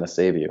bank that's going to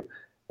save you,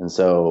 and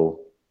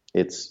so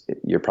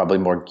you're probably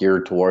more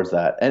geared towards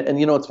that. And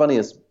what's funny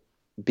is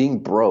being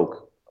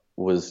broke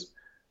was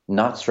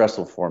not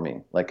stressful for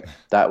me. Like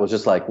that was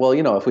just like, well,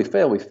 if we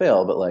fail, we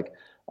fail. But like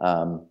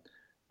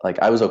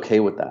I was okay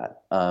with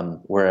that.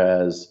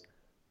 Whereas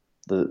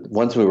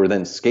once we were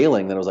then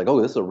scaling, then I was like, oh,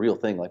 this is a real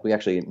thing. Like we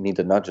actually need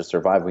to not just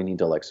survive, we need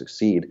to like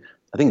succeed.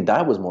 I think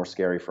that was more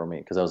scary for me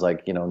because I was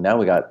like, now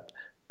we got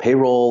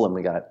payroll and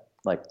we got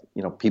like,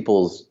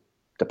 people's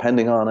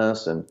depending on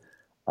us, and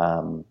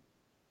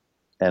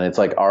it's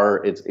like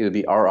it would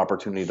be our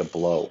opportunity to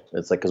blow.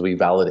 It's like because we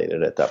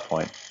validated it at that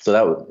point. So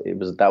that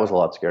was a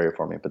lot scarier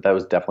for me. But that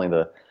was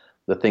definitely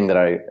the thing that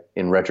I,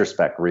 in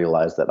retrospect,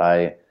 realized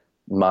that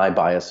my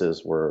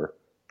biases were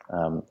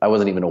I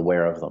wasn't even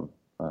aware of them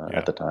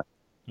at the time.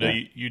 No,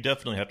 you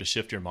definitely have to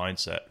shift your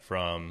mindset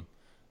from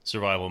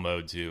survival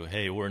mode to,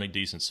 hey, we're in a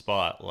decent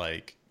spot.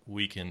 Like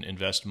we can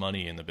invest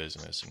money in the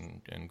business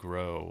and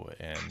grow.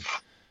 And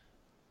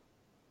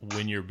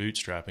when you're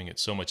bootstrapping,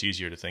 it's so much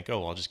easier to think, oh,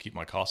 well, I'll just keep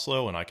my costs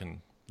low and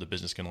the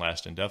business can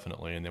last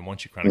indefinitely. And then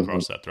once you kind of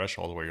cross that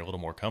threshold where you're a little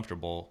more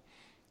comfortable,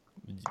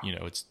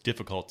 it's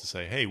difficult to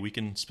say, hey, we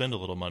can spend a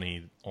little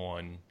money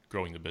on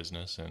growing the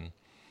business. And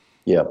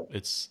Yeah.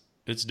 it's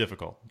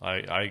difficult.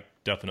 I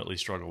definitely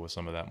struggle with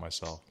some of that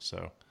myself.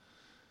 So,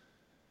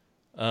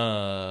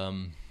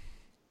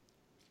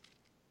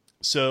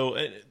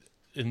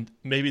 and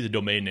maybe the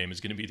domain name is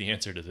going to be the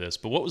answer to this,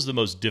 but what was the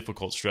most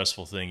difficult,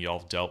 stressful thing y'all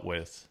have dealt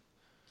with?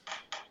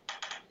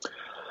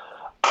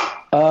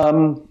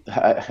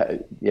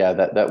 Yeah,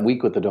 that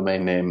week with the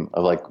domain name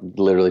of like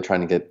literally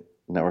trying to get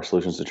Network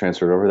Solutions to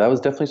transfer it over, that was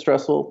definitely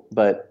stressful.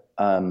 But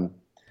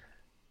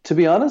to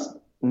be honest,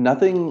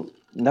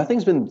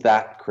 nothing's been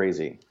that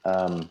crazy.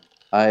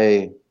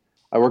 I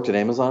worked at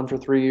Amazon for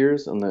 3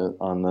 years on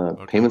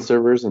the payment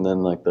servers, and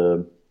then like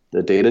the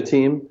data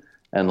team,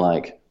 and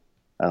like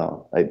I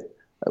don't know,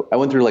 I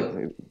went through like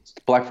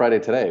Black Friday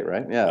today,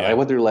 right? Yeah. I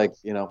went through like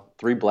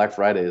 3 Black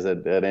Fridays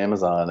at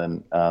Amazon,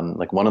 and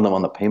like one of them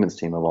on the payments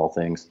team of all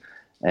things,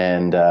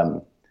 and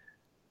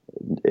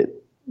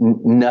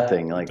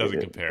nothing like it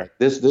doesn't compare.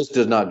 This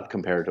does not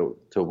compare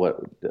to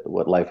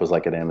what life was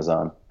like at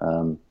Amazon,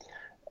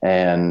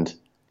 and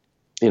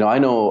I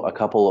know a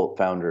couple of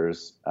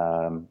founders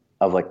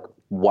of like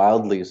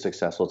wildly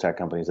successful tech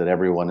companies that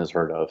everyone has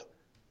heard of,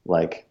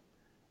 like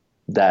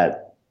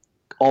that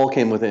all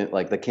came within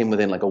like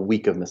a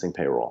week of missing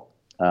payroll.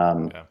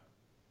 And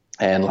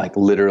like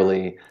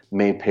literally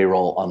made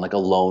payroll on like a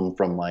loan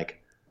from like,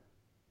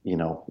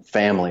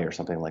 family or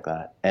something like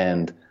that.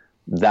 And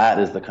that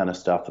is the kind of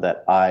stuff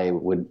that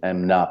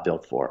am not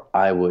built for.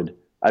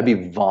 I'd be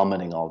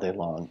vomiting all day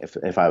long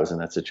if I was in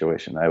that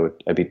situation.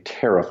 I'd be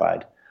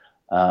terrified.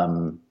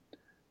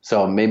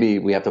 So maybe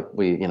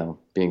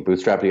being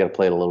bootstrapped, you got to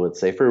play it a little bit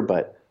safer,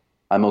 but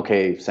I'm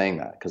okay saying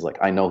that because like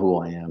I know who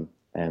I am,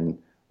 and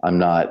I'm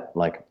not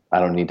like I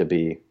don't need to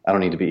be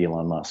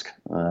Elon Musk.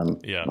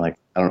 Like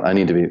I don't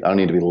need to be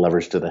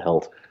leveraged to the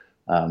hilt.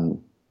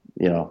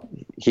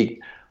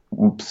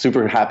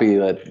 Super happy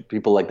that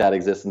people like that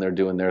exist and they're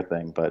doing their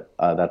thing, but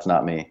that's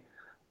not me.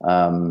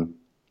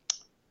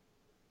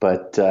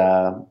 But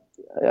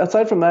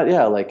aside from that,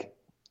 yeah, like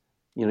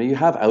you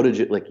have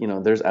outages, like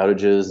there's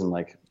outages, and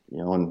like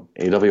when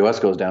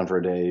AWS goes down for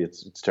a day,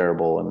 it's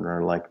terrible, and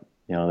or like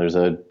there's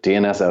a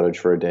DNS outage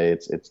for a day.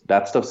 It's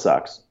that stuff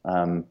sucks.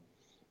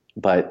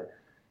 But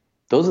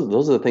those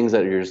are the things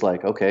that you're just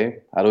like, okay,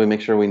 how do we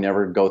make sure we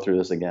never go through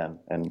this again?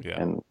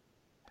 And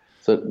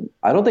so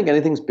I don't think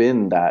anything's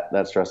been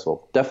that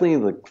stressful.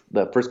 Definitely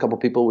the first couple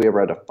people we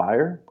ever had to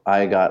fire,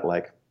 I got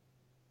like,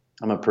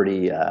 I'm a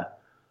pretty,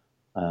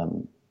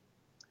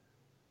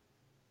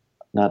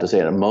 not to say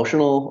an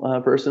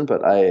emotional person,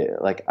 but I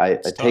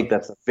take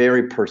that stuff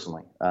very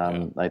personally.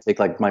 I take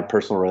like my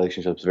personal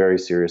relationships very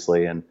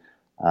seriously, and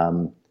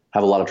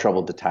have a lot of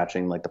trouble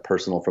detaching like the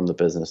personal from the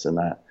business and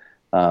that.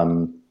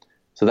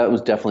 So that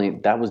was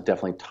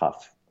definitely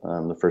tough.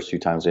 The first few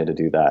times we had to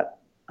do that.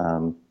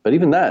 But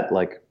even that,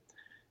 like,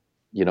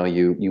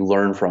 you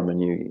learn from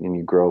and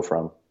you grow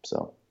from.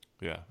 So.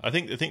 Yeah. I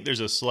think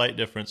there's a slight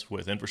difference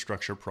with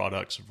infrastructure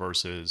products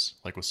versus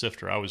like with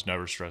Sifter. I was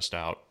never stressed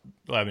out.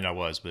 Well, I mean, I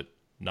was, but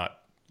not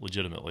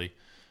legitimately.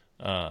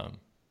 And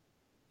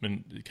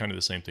kind of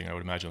the same thing I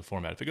would imagine with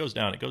Format. If it goes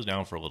down, it goes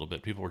down for a little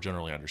bit. People are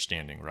generally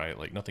understanding, right?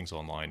 Like nothing's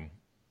online,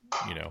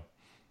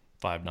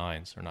 5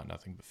 nines, or not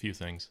nothing, but few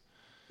things.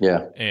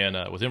 Yeah. And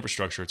with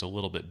infrastructure, it's a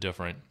little bit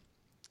different,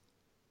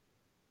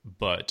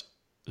 but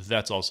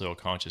that's also a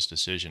conscious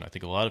decision. I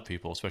think a lot of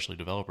people, especially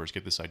developers,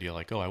 get this idea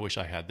like, oh, I wish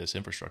I had this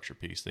infrastructure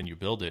piece. Then you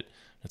build it.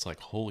 And it's like,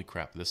 holy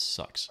crap, this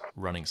sucks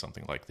running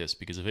something like this,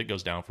 because if it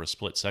goes down for a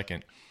split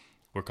second,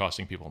 we're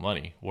costing people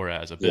money.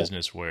 Whereas a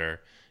business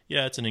where,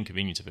 it's an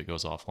inconvenience if it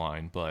goes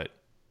offline, but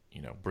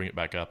bring it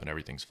back up and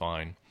everything's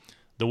fine.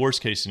 The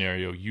worst case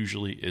scenario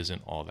usually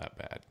isn't all that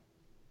bad.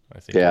 I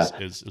think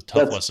is a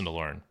tough lesson to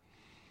learn.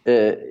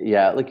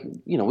 Like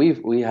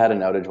we had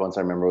an outage once.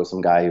 I remember with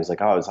some guy who was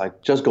like, I was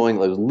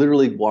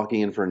literally walking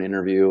in for an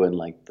interview, and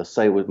like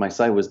my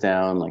site was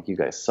down. Like, you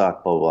guys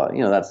suck, blah blah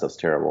blah. That stuff's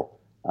terrible.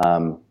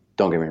 Don't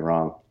get me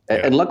wrong.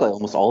 And luckily,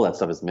 almost all that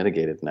stuff is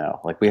mitigated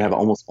now. Like we have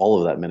almost all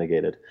of that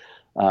mitigated.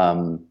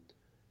 But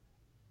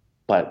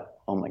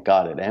oh my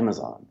God, at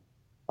Amazon,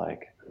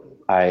 like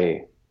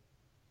I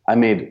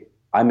made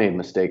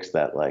mistakes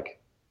that like,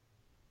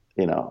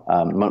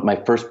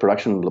 my first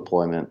production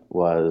deployment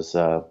was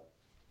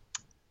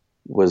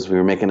we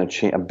were making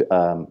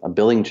a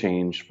billing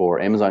change for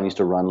Amazon. Used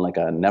to run like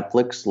a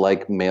Netflix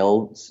like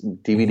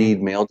DVD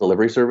mail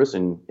delivery service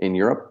in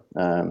Europe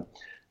and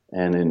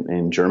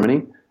in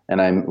Germany,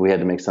 and we had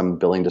to make some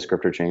billing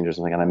descriptor change or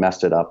something, and I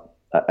messed it up.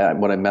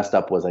 What I messed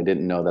up was I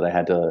didn't know that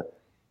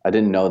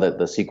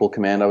the SQL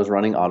command I was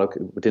running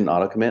didn't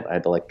auto commit. I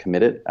had to like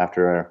commit it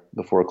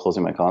before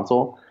closing my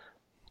console,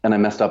 and I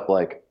messed up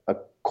like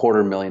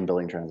 250,000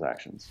 billing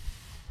transactions.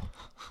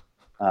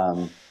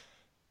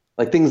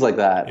 Like things like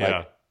that. Yeah.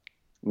 Like,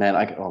 man,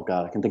 I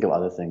can think of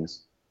other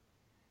things.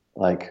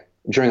 Like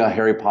during a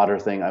Harry Potter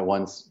thing,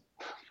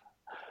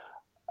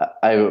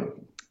 I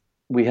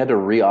we had to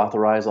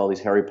reauthorize all these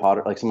Harry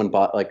Potter. Like someone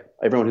bought like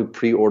everyone who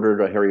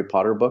pre-ordered a Harry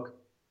Potter book,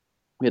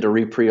 we had to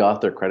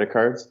re-pre-auth their credit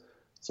cards.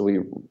 So we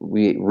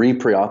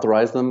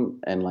re-pre-authorized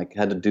them and like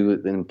had to do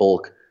it in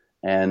bulk.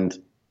 And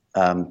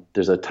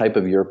there's a type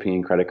of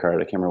European credit card.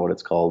 I can't remember what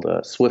it's called,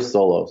 Swift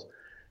Solos.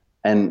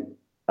 And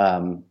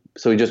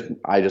so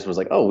I just was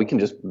like, oh, we can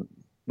just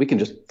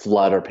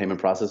flood our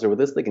payment processor with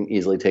this. They can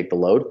easily take the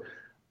load,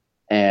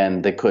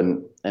 and they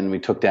couldn't. And we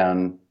took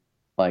down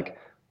like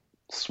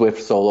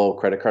Swift Solo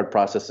credit card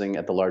processing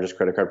at the largest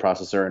credit card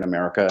processor in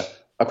America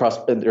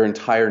across their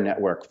entire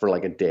network for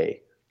like a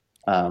day.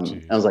 I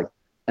was like,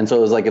 and so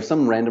it was like if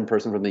some random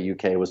person from the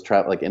UK was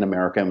like in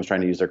America and was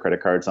trying to use their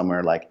credit card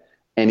somewhere, like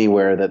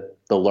anywhere that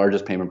the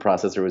largest payment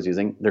processor was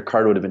using, their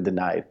card would have been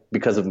denied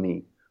because of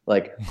me.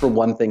 Like for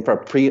one thing, for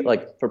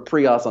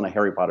pre-auth on a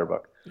Harry Potter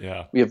book.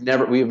 Yeah. We have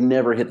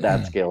never hit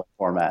that scale of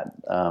format.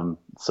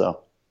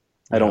 So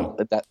I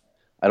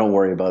don't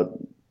worry about,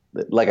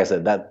 like I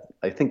said, that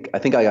I think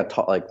I got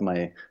taught like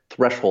my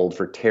threshold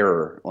for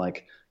terror,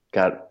 like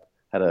was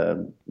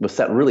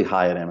set really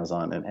high at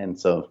Amazon. And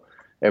so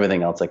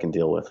everything else I can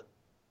deal with.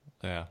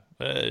 Yeah.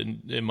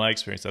 In my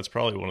experience, that's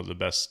probably one of the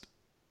best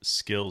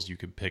skills you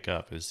could pick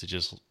up, is to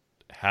just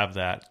have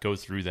that, go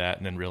through that,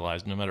 and then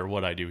realize no matter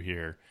what I do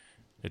here,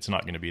 it's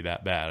not going to be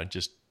that bad. And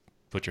just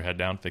put your head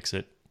down, fix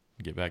it,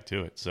 and get back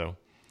to it. So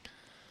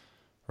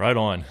right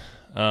on.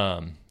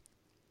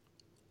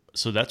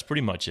 So that's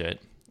pretty much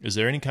it. Is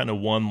there any kind of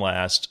one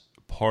last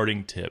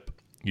parting tip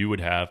you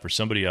would have for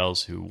somebody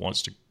else who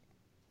wants to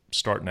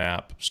start an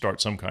app,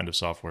 start some kind of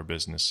software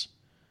business?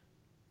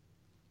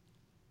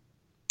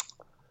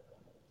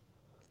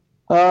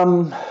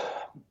 I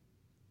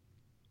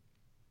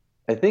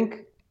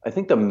think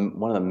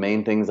one of the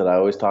main things that I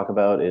always talk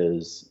about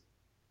is,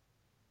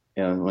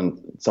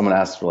 when someone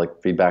asks for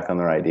like feedback on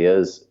their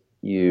ideas,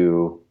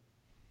 you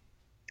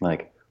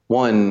like,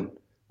 one,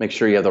 make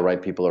sure you have the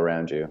right people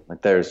around you.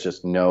 Like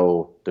there's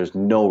no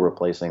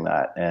replacing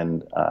that.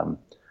 And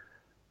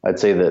I'd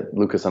say that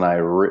Lucas and I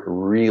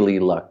really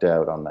lucked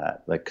out on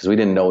that, like because we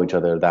didn't know each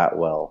other that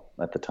well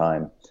at the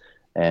time,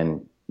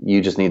 and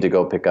you just need to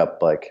go pick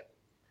up like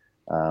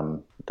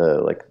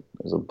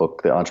there's a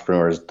book, The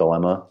Entrepreneur's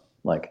Dilemma.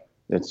 Like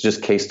it's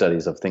just case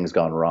studies of things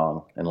gone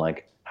wrong and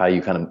like how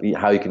you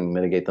can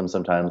mitigate them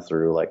sometimes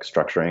through like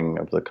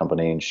structuring of the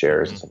company and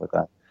shares and stuff like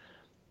that.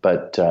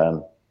 But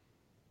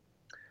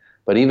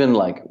even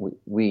like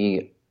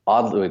we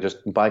oddly,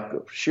 just by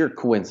sheer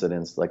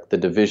coincidence, like the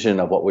division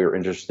of what we were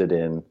interested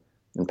in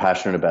and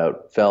passionate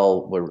about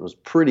was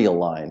pretty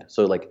aligned.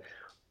 So like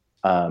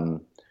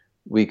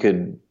we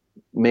could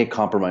make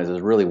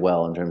compromises really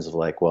well in terms of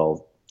like,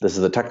 well, this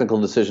is the technical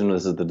decision,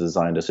 this is the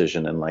design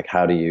decision, and like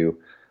how do you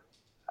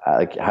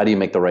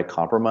make the right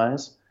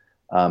compromise?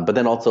 But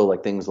then also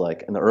like things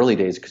like in the early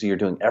days, because you're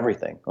doing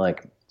everything.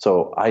 Like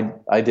so,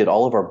 I did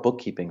all of our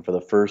bookkeeping for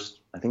the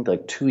first, I think,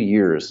 like 2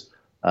 years,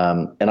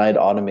 and I had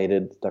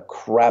automated the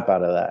crap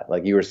out of that.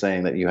 Like you were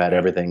saying that you had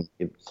everything,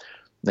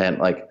 and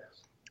like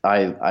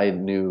I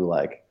knew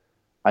how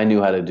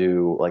to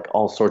do like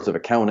all sorts of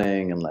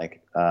accounting and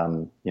like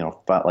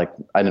like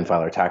I didn't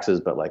file our taxes,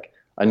 but like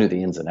I knew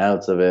the ins and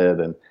outs of it,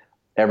 and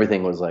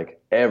everything was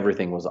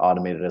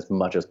automated as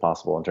much as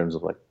possible in terms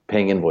of like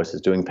paying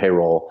invoices, doing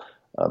payroll,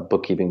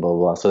 bookkeeping, blah, blah,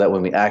 blah. So that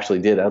when we actually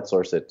did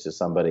outsource it to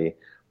somebody,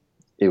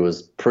 it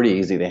was pretty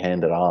easy to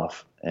hand it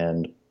off.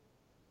 And,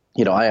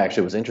 I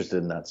actually was interested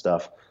in that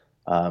stuff.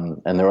 And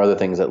there were other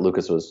things that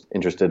Lucas was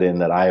interested in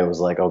that I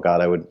was like, oh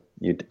God,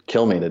 you'd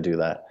kill me to do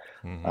that.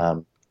 Mm-hmm.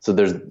 So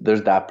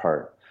there's that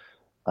part.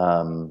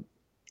 And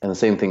the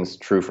same thing's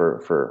true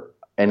for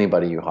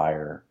anybody you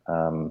hire,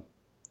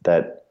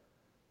 that,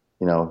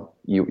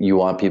 you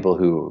want people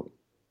who,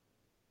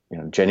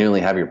 genuinely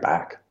have your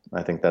back.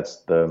 I think that's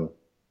the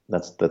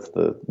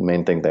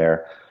main thing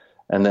there.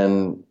 And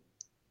then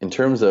in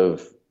terms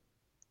of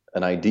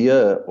an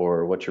idea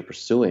or what you're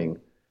pursuing,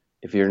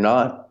 if you're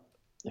not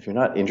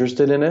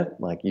interested in it,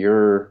 like if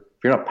you're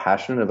not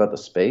passionate about the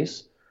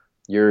space,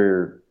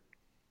 you're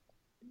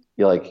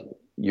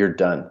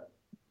done.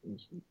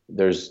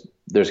 There's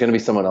going to be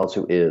someone else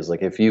who is.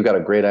 Like if you got a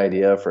great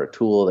idea for a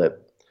tool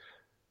that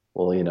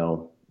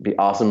will, be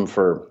awesome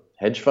for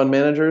hedge fund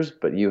managers,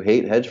 but you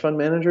hate hedge fund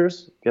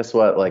managers, guess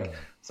what? Like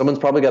someone's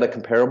probably got a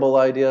comparable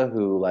idea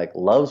who like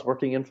loves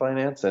working in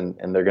finance, and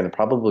they're going to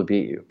probably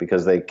beat you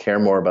because they care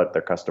more about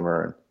their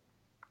customer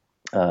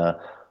and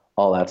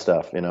all that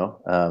stuff,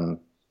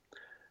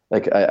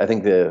 Like I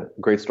think the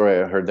great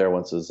story I heard there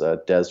once is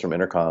Des from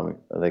Intercom.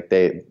 Like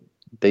they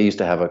used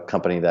to have a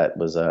company that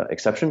was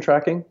exception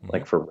tracking,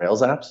 like for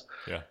Rails apps.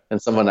 Yeah.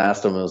 And someone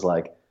asked him, it was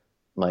like,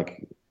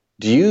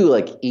 do you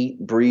like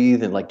eat,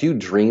 breathe, and like do you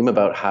dream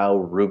about how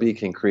Ruby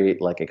can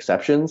create like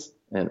exceptions?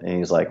 And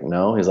he's like,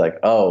 no. He's like,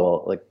 oh,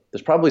 well, like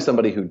there's probably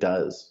somebody who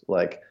does,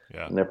 like,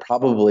 and they're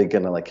probably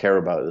gonna like care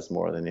about this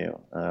more than you.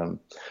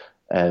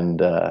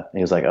 And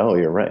he was like, oh,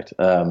 you're right.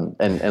 And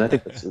I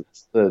think that's,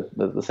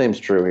 the same's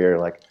true here.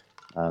 Like,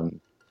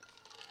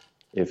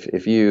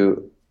 if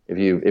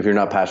you're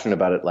not passionate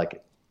about it,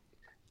 like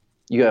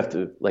you have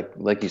to,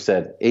 like you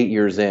said, 8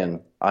 years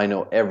in, I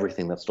know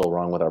everything that's still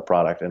wrong with our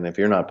product. And if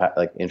you're not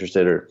like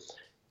interested, or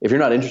if you're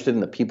not interested in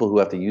the people who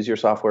have to use your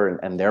software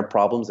and their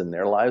problems in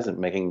their lives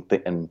and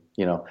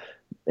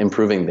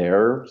improving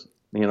their,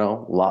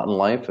 lot in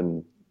life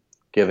and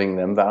giving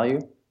them value,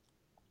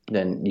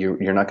 then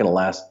you're not going to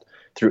last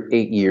through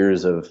 8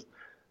 years of,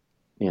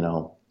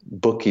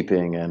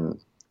 bookkeeping and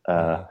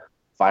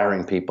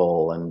firing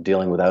people and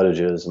dealing with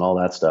outages and all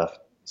that stuff.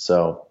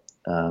 So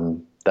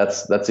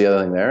that's the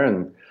other thing there.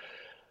 And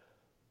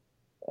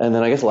then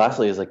I guess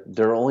lastly is like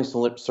there are only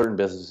certain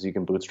businesses you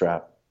can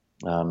bootstrap.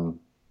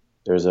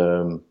 There's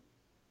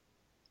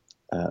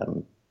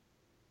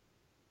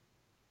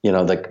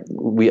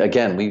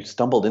we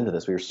stumbled into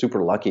this. We were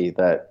super lucky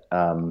that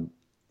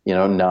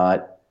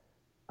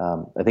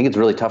I think it's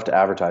really tough to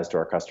advertise to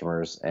our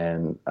customers,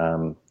 and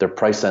they're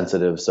price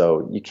sensitive.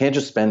 So you can't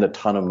just spend a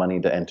ton of money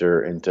to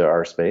enter into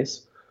our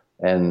space.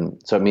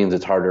 And so it means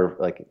it's harder,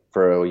 like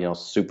for a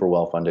super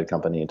well-funded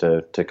company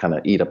to kind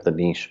of eat up the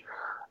niche.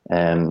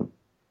 And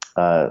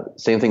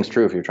same thing's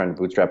true if you're trying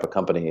to bootstrap a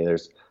company.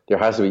 There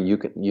has to be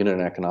unit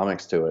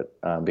economics to it,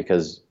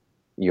 because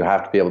you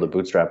have to be able to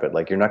bootstrap it.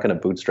 Like you're not going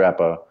to bootstrap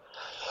a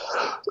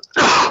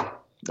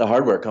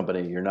hardware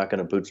company. You're not going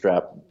to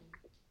bootstrap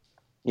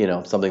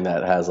something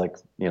that has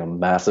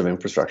massive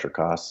infrastructure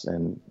costs,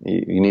 and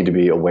you need to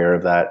be aware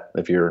of that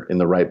if you're in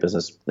the right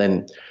business.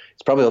 Then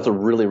it's probably also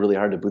really, really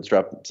hard to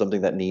bootstrap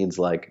something that needs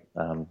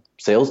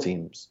sales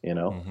teams,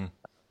 Mm-hmm.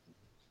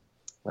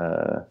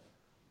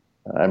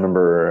 I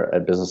remember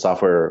at Business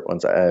Software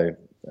once I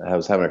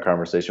was having a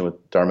conversation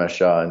with Dharmesh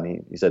Shah,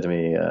 and he said to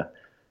me,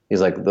 he's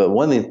like,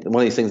 one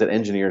of these things that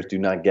engineers do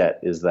not get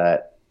is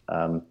that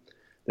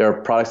there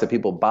are products that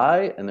people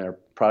buy and there are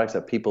products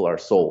that people are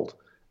sold.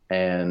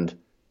 And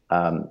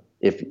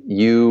if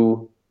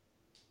you're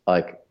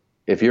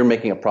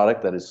making a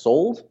product that is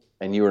sold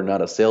and you are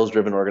not a sales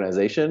driven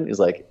organization, is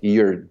like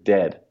you're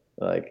dead.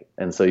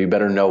 And so you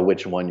better know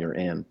which one you're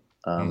in.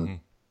 Mm-hmm.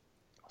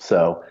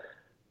 So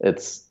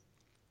it's,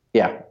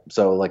 yeah.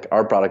 So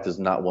our product is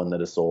not one that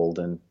is sold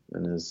and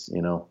is,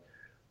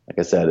 like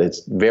I said,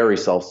 it's very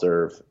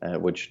self-serve,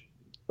 which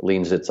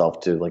leans itself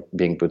to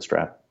being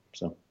bootstrapped.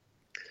 So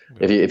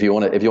if you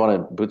want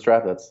to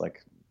bootstrap,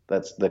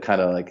 that's the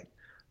kind of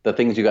the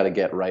things you got to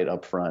get right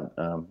up front,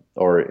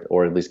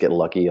 or at least get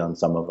lucky on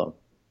some of them.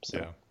 So.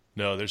 Yeah.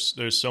 No,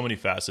 there's so many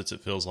facets.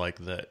 It feels like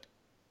that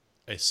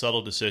a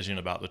subtle decision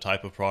about the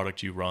type of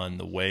product you run,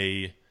 the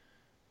way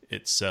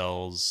it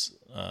sells,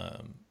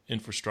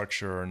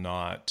 infrastructure or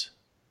not,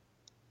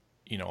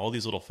 all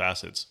these little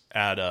facets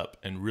add up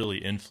and really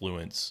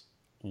influence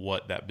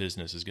what that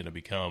business is going to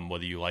become,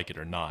 whether you like it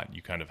or not.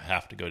 You kind of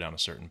have to go down a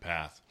certain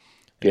path.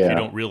 And if you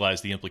don't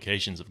realize the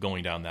implications of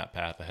going down that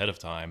path ahead of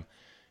time,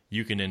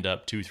 you can end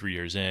up 2-3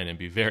 years in and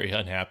be very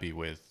unhappy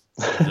with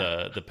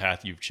the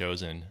path you've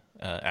chosen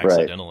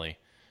accidentally. Right.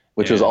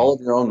 Which was all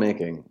of your own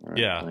making. Right?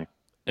 Yeah.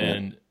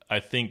 And I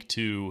think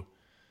too,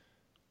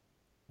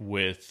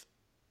 with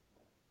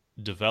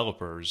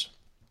developers,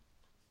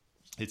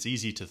 it's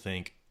easy to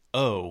think,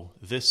 oh,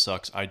 this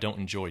sucks. I don't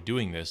enjoy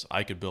doing this.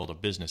 I could build a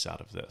business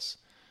out of this.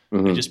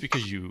 Mm-hmm. And just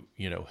because you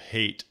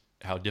hate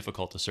how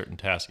difficult a certain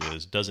task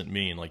is doesn't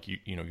mean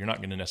you're not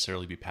going to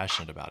necessarily be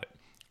passionate about it,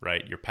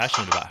 right? You're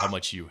passionate about how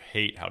much you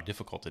hate how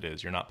difficult it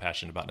is. You're not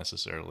passionate about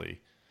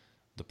necessarily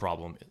the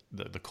problem,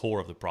 the core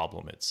of the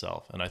problem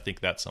itself. And I think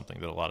that's something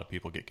that a lot of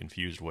people get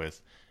confused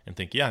with and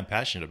think, yeah, I'm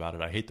passionate about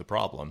it. I hate the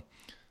problem.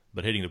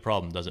 But hating the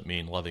problem doesn't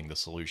mean loving the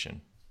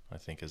solution, I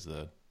think is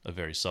a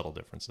very subtle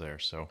difference there.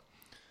 So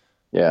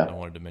yeah, I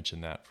wanted to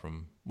mention that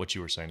from what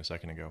you were saying a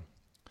second ago.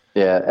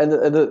 Yeah. And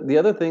the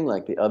other thing,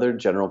 the other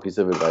general piece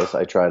of advice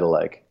I try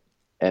to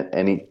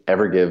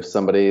ever give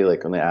somebody,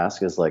 when they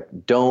ask, is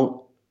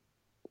don't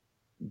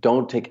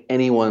take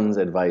anyone's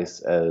advice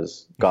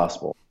as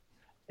gospel.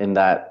 In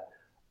that,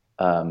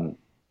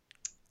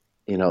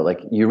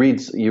 you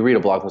read a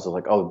blog post of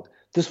oh,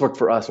 this worked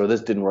for us or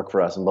this didn't work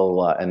for us and blah, blah,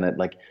 blah. And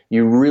that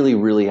you really,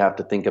 really have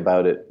to think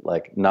about it,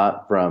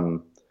 not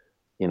from,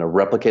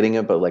 replicating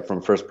it, but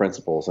from first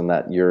principles, and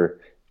that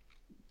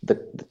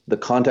the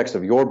context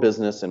of your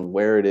business and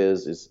where it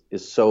is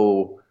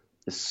so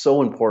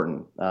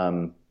important.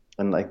 And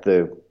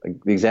the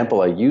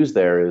example I use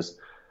there is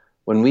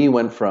when we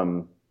went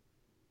from,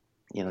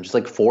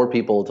 just 4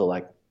 people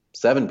to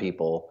 7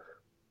 people,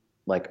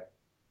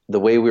 the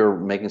way we were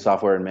making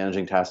software and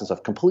managing tasks and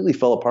stuff completely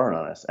fell apart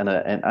on us. And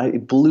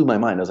it blew my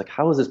mind. I was like,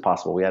 how is this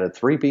possible? We added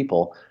 3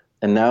 people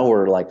and now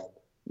we're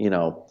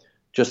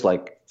just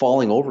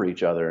falling over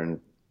each other.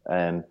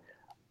 And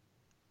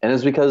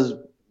it's because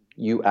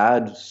you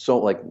add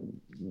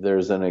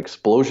there's an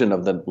explosion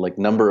of the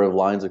number of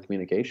lines of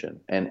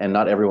communication, and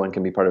not everyone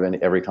can be part of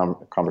every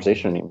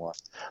conversation anymore.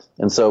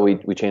 And so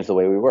we changed the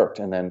way we worked.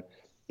 And then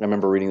I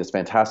remember reading this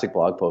fantastic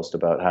blog post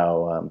about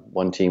how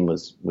one team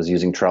was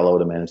using Trello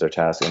to manage their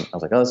tasks, and I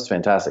was like, oh, this is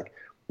fantastic.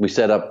 We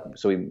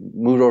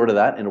moved over to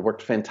that, and it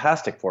worked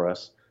fantastic for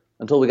us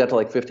until we got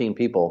to 15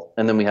 people,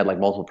 and then we had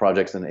multiple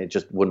projects, and it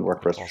just wouldn't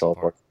work for us to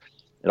Trello.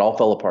 It all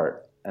fell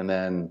apart, and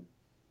then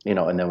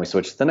and then we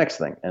switched to the next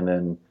thing, and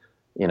then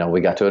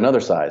we got to another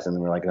size, and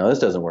then we're like, no, this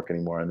doesn't work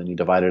anymore, and then you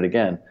divide it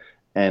again,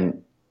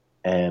 and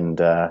and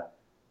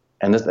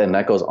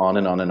that goes on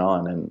and on and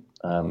on,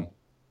 and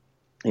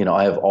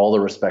I have all the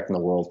respect in the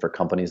world for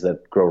companies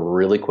that grow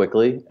really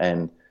quickly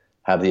and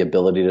have the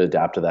ability to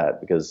adapt to that,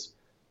 because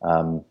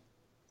I'm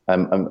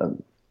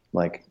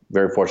like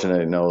very fortunate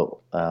to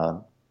know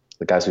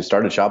the guys who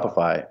started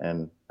Shopify,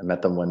 and I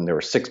met them when there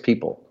were 6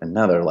 people, and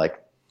now I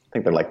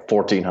think they're like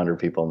 1,400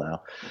 people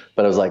now.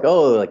 But I was like,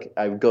 oh, like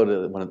I would go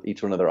to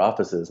each one of their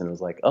offices, and it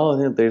was like,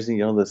 oh, there's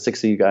the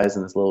 6 of you guys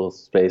in this little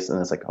space, and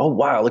it's like, oh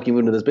wow, look, you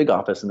moved to this big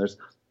office, and there's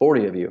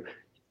 40 of you.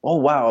 Oh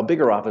wow, a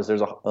bigger office,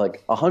 there's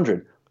like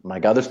 100. Oh my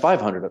God, there's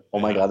 500. Oh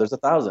my God, there's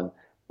 1,000.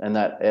 And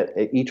that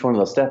at each one of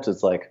those steps,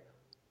 it's like,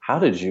 how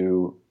did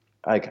you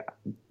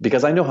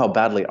because I know how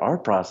badly our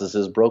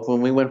processes broke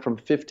when we went from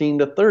 15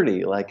 to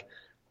 30. Like,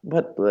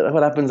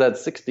 what happens at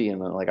 60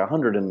 and like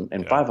 100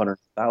 and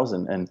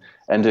 500,000,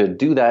 and to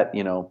do that,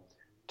 to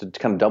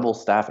kind of double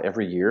staff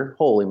every year,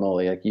 holy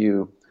moly, like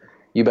you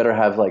better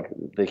have like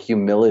the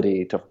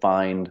humility to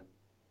find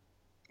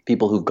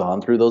people who've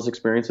gone through those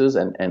experiences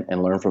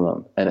and learn from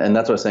them. And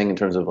that's what I was saying in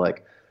terms of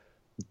like,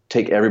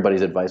 take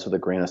everybody's advice with a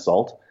grain of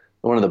salt.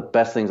 One of the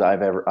best things I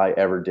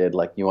ever did,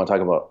 like, you want to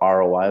talk about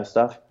ROI of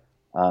stuff.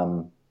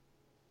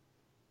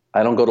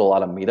 I don't go to a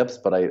lot of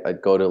meetups, but I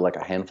go to like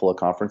a handful of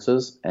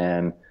conferences,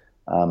 and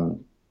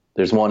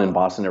there's one in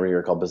Boston every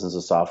year called Business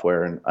of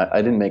Software, and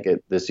I didn't make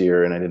it this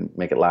year, and I didn't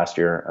make it last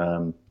year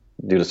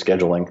due to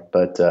scheduling,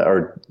 but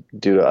or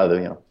due to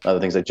other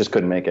things. I just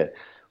couldn't make it.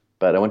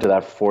 But I went to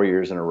that for 4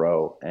 years in a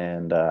row,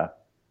 and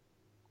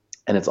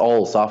it's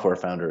all software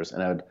founders,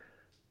 and I would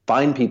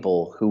find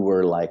people who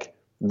were like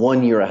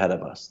 1 year ahead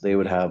of us. They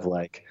would have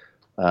like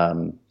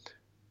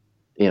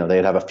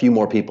they'd have a few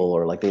more people,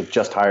 or like they'd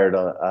just hired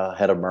a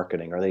head of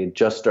marketing, or they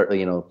just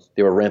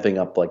they were ramping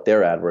up like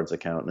their AdWords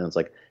account. And it's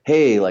like,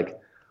 hey, like,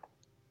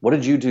 what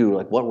did you do?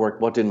 Like, what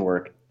worked, what didn't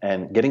work?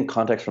 And getting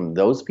context from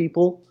those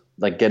people,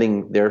 like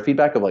getting their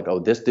feedback of like, oh,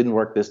 this didn't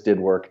work, this did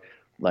work.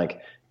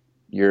 Like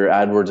your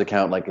AdWords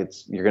account, like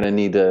you're going to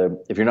need to,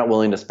 if you're not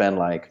willing to spend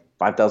like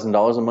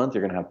 $5,000 a month,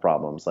 you're going to have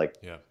problems. Like,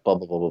 blah,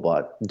 blah, blah, blah,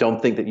 blah.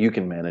 Don't think that you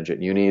can manage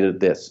it. You need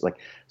this. Like,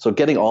 so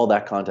getting all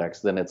that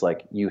context, then it's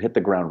like you hit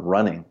the ground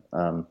running.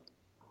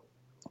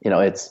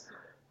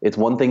 It's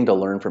one thing to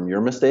learn from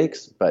your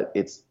mistakes, but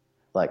it's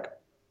like,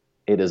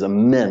 it is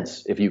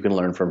immense if you can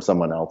learn from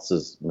someone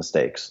else's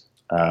mistakes.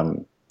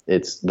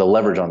 It's the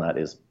leverage on that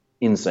is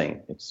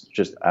insane. It's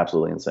just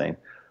absolutely insane.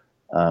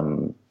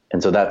 And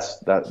so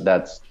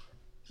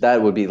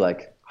that would be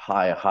like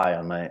high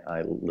on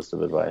my list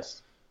of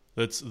advice.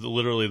 That's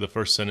literally the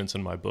first sentence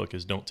in my book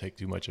is don't take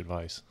too much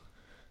advice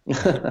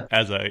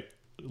as I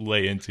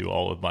lay into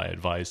all of my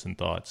advice and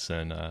thoughts.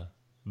 And,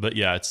 but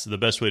yeah, it's the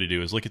best way to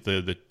do is look at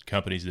the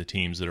companies, the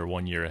teams that are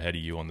 1 year ahead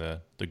of you on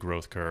the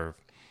growth curve,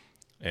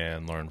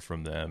 and learn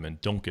from them.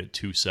 And don't get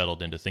too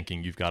settled into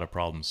thinking you've got a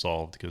problem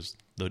solved, because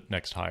the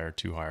next hire,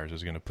 2 hires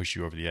is going to push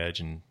you over the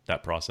edge, and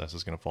that process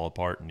is going to fall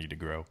apart and need to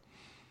grow.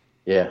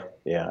 Yeah,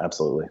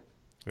 absolutely.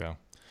 Yeah.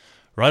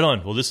 Right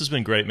on. Well, this has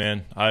been great,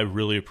 man. I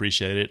really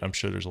appreciate it. I'm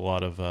sure there's a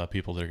lot of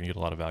people that are going to get a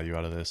lot of value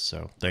out of this.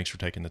 So thanks for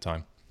taking the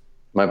time.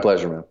 My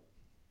pleasure, man.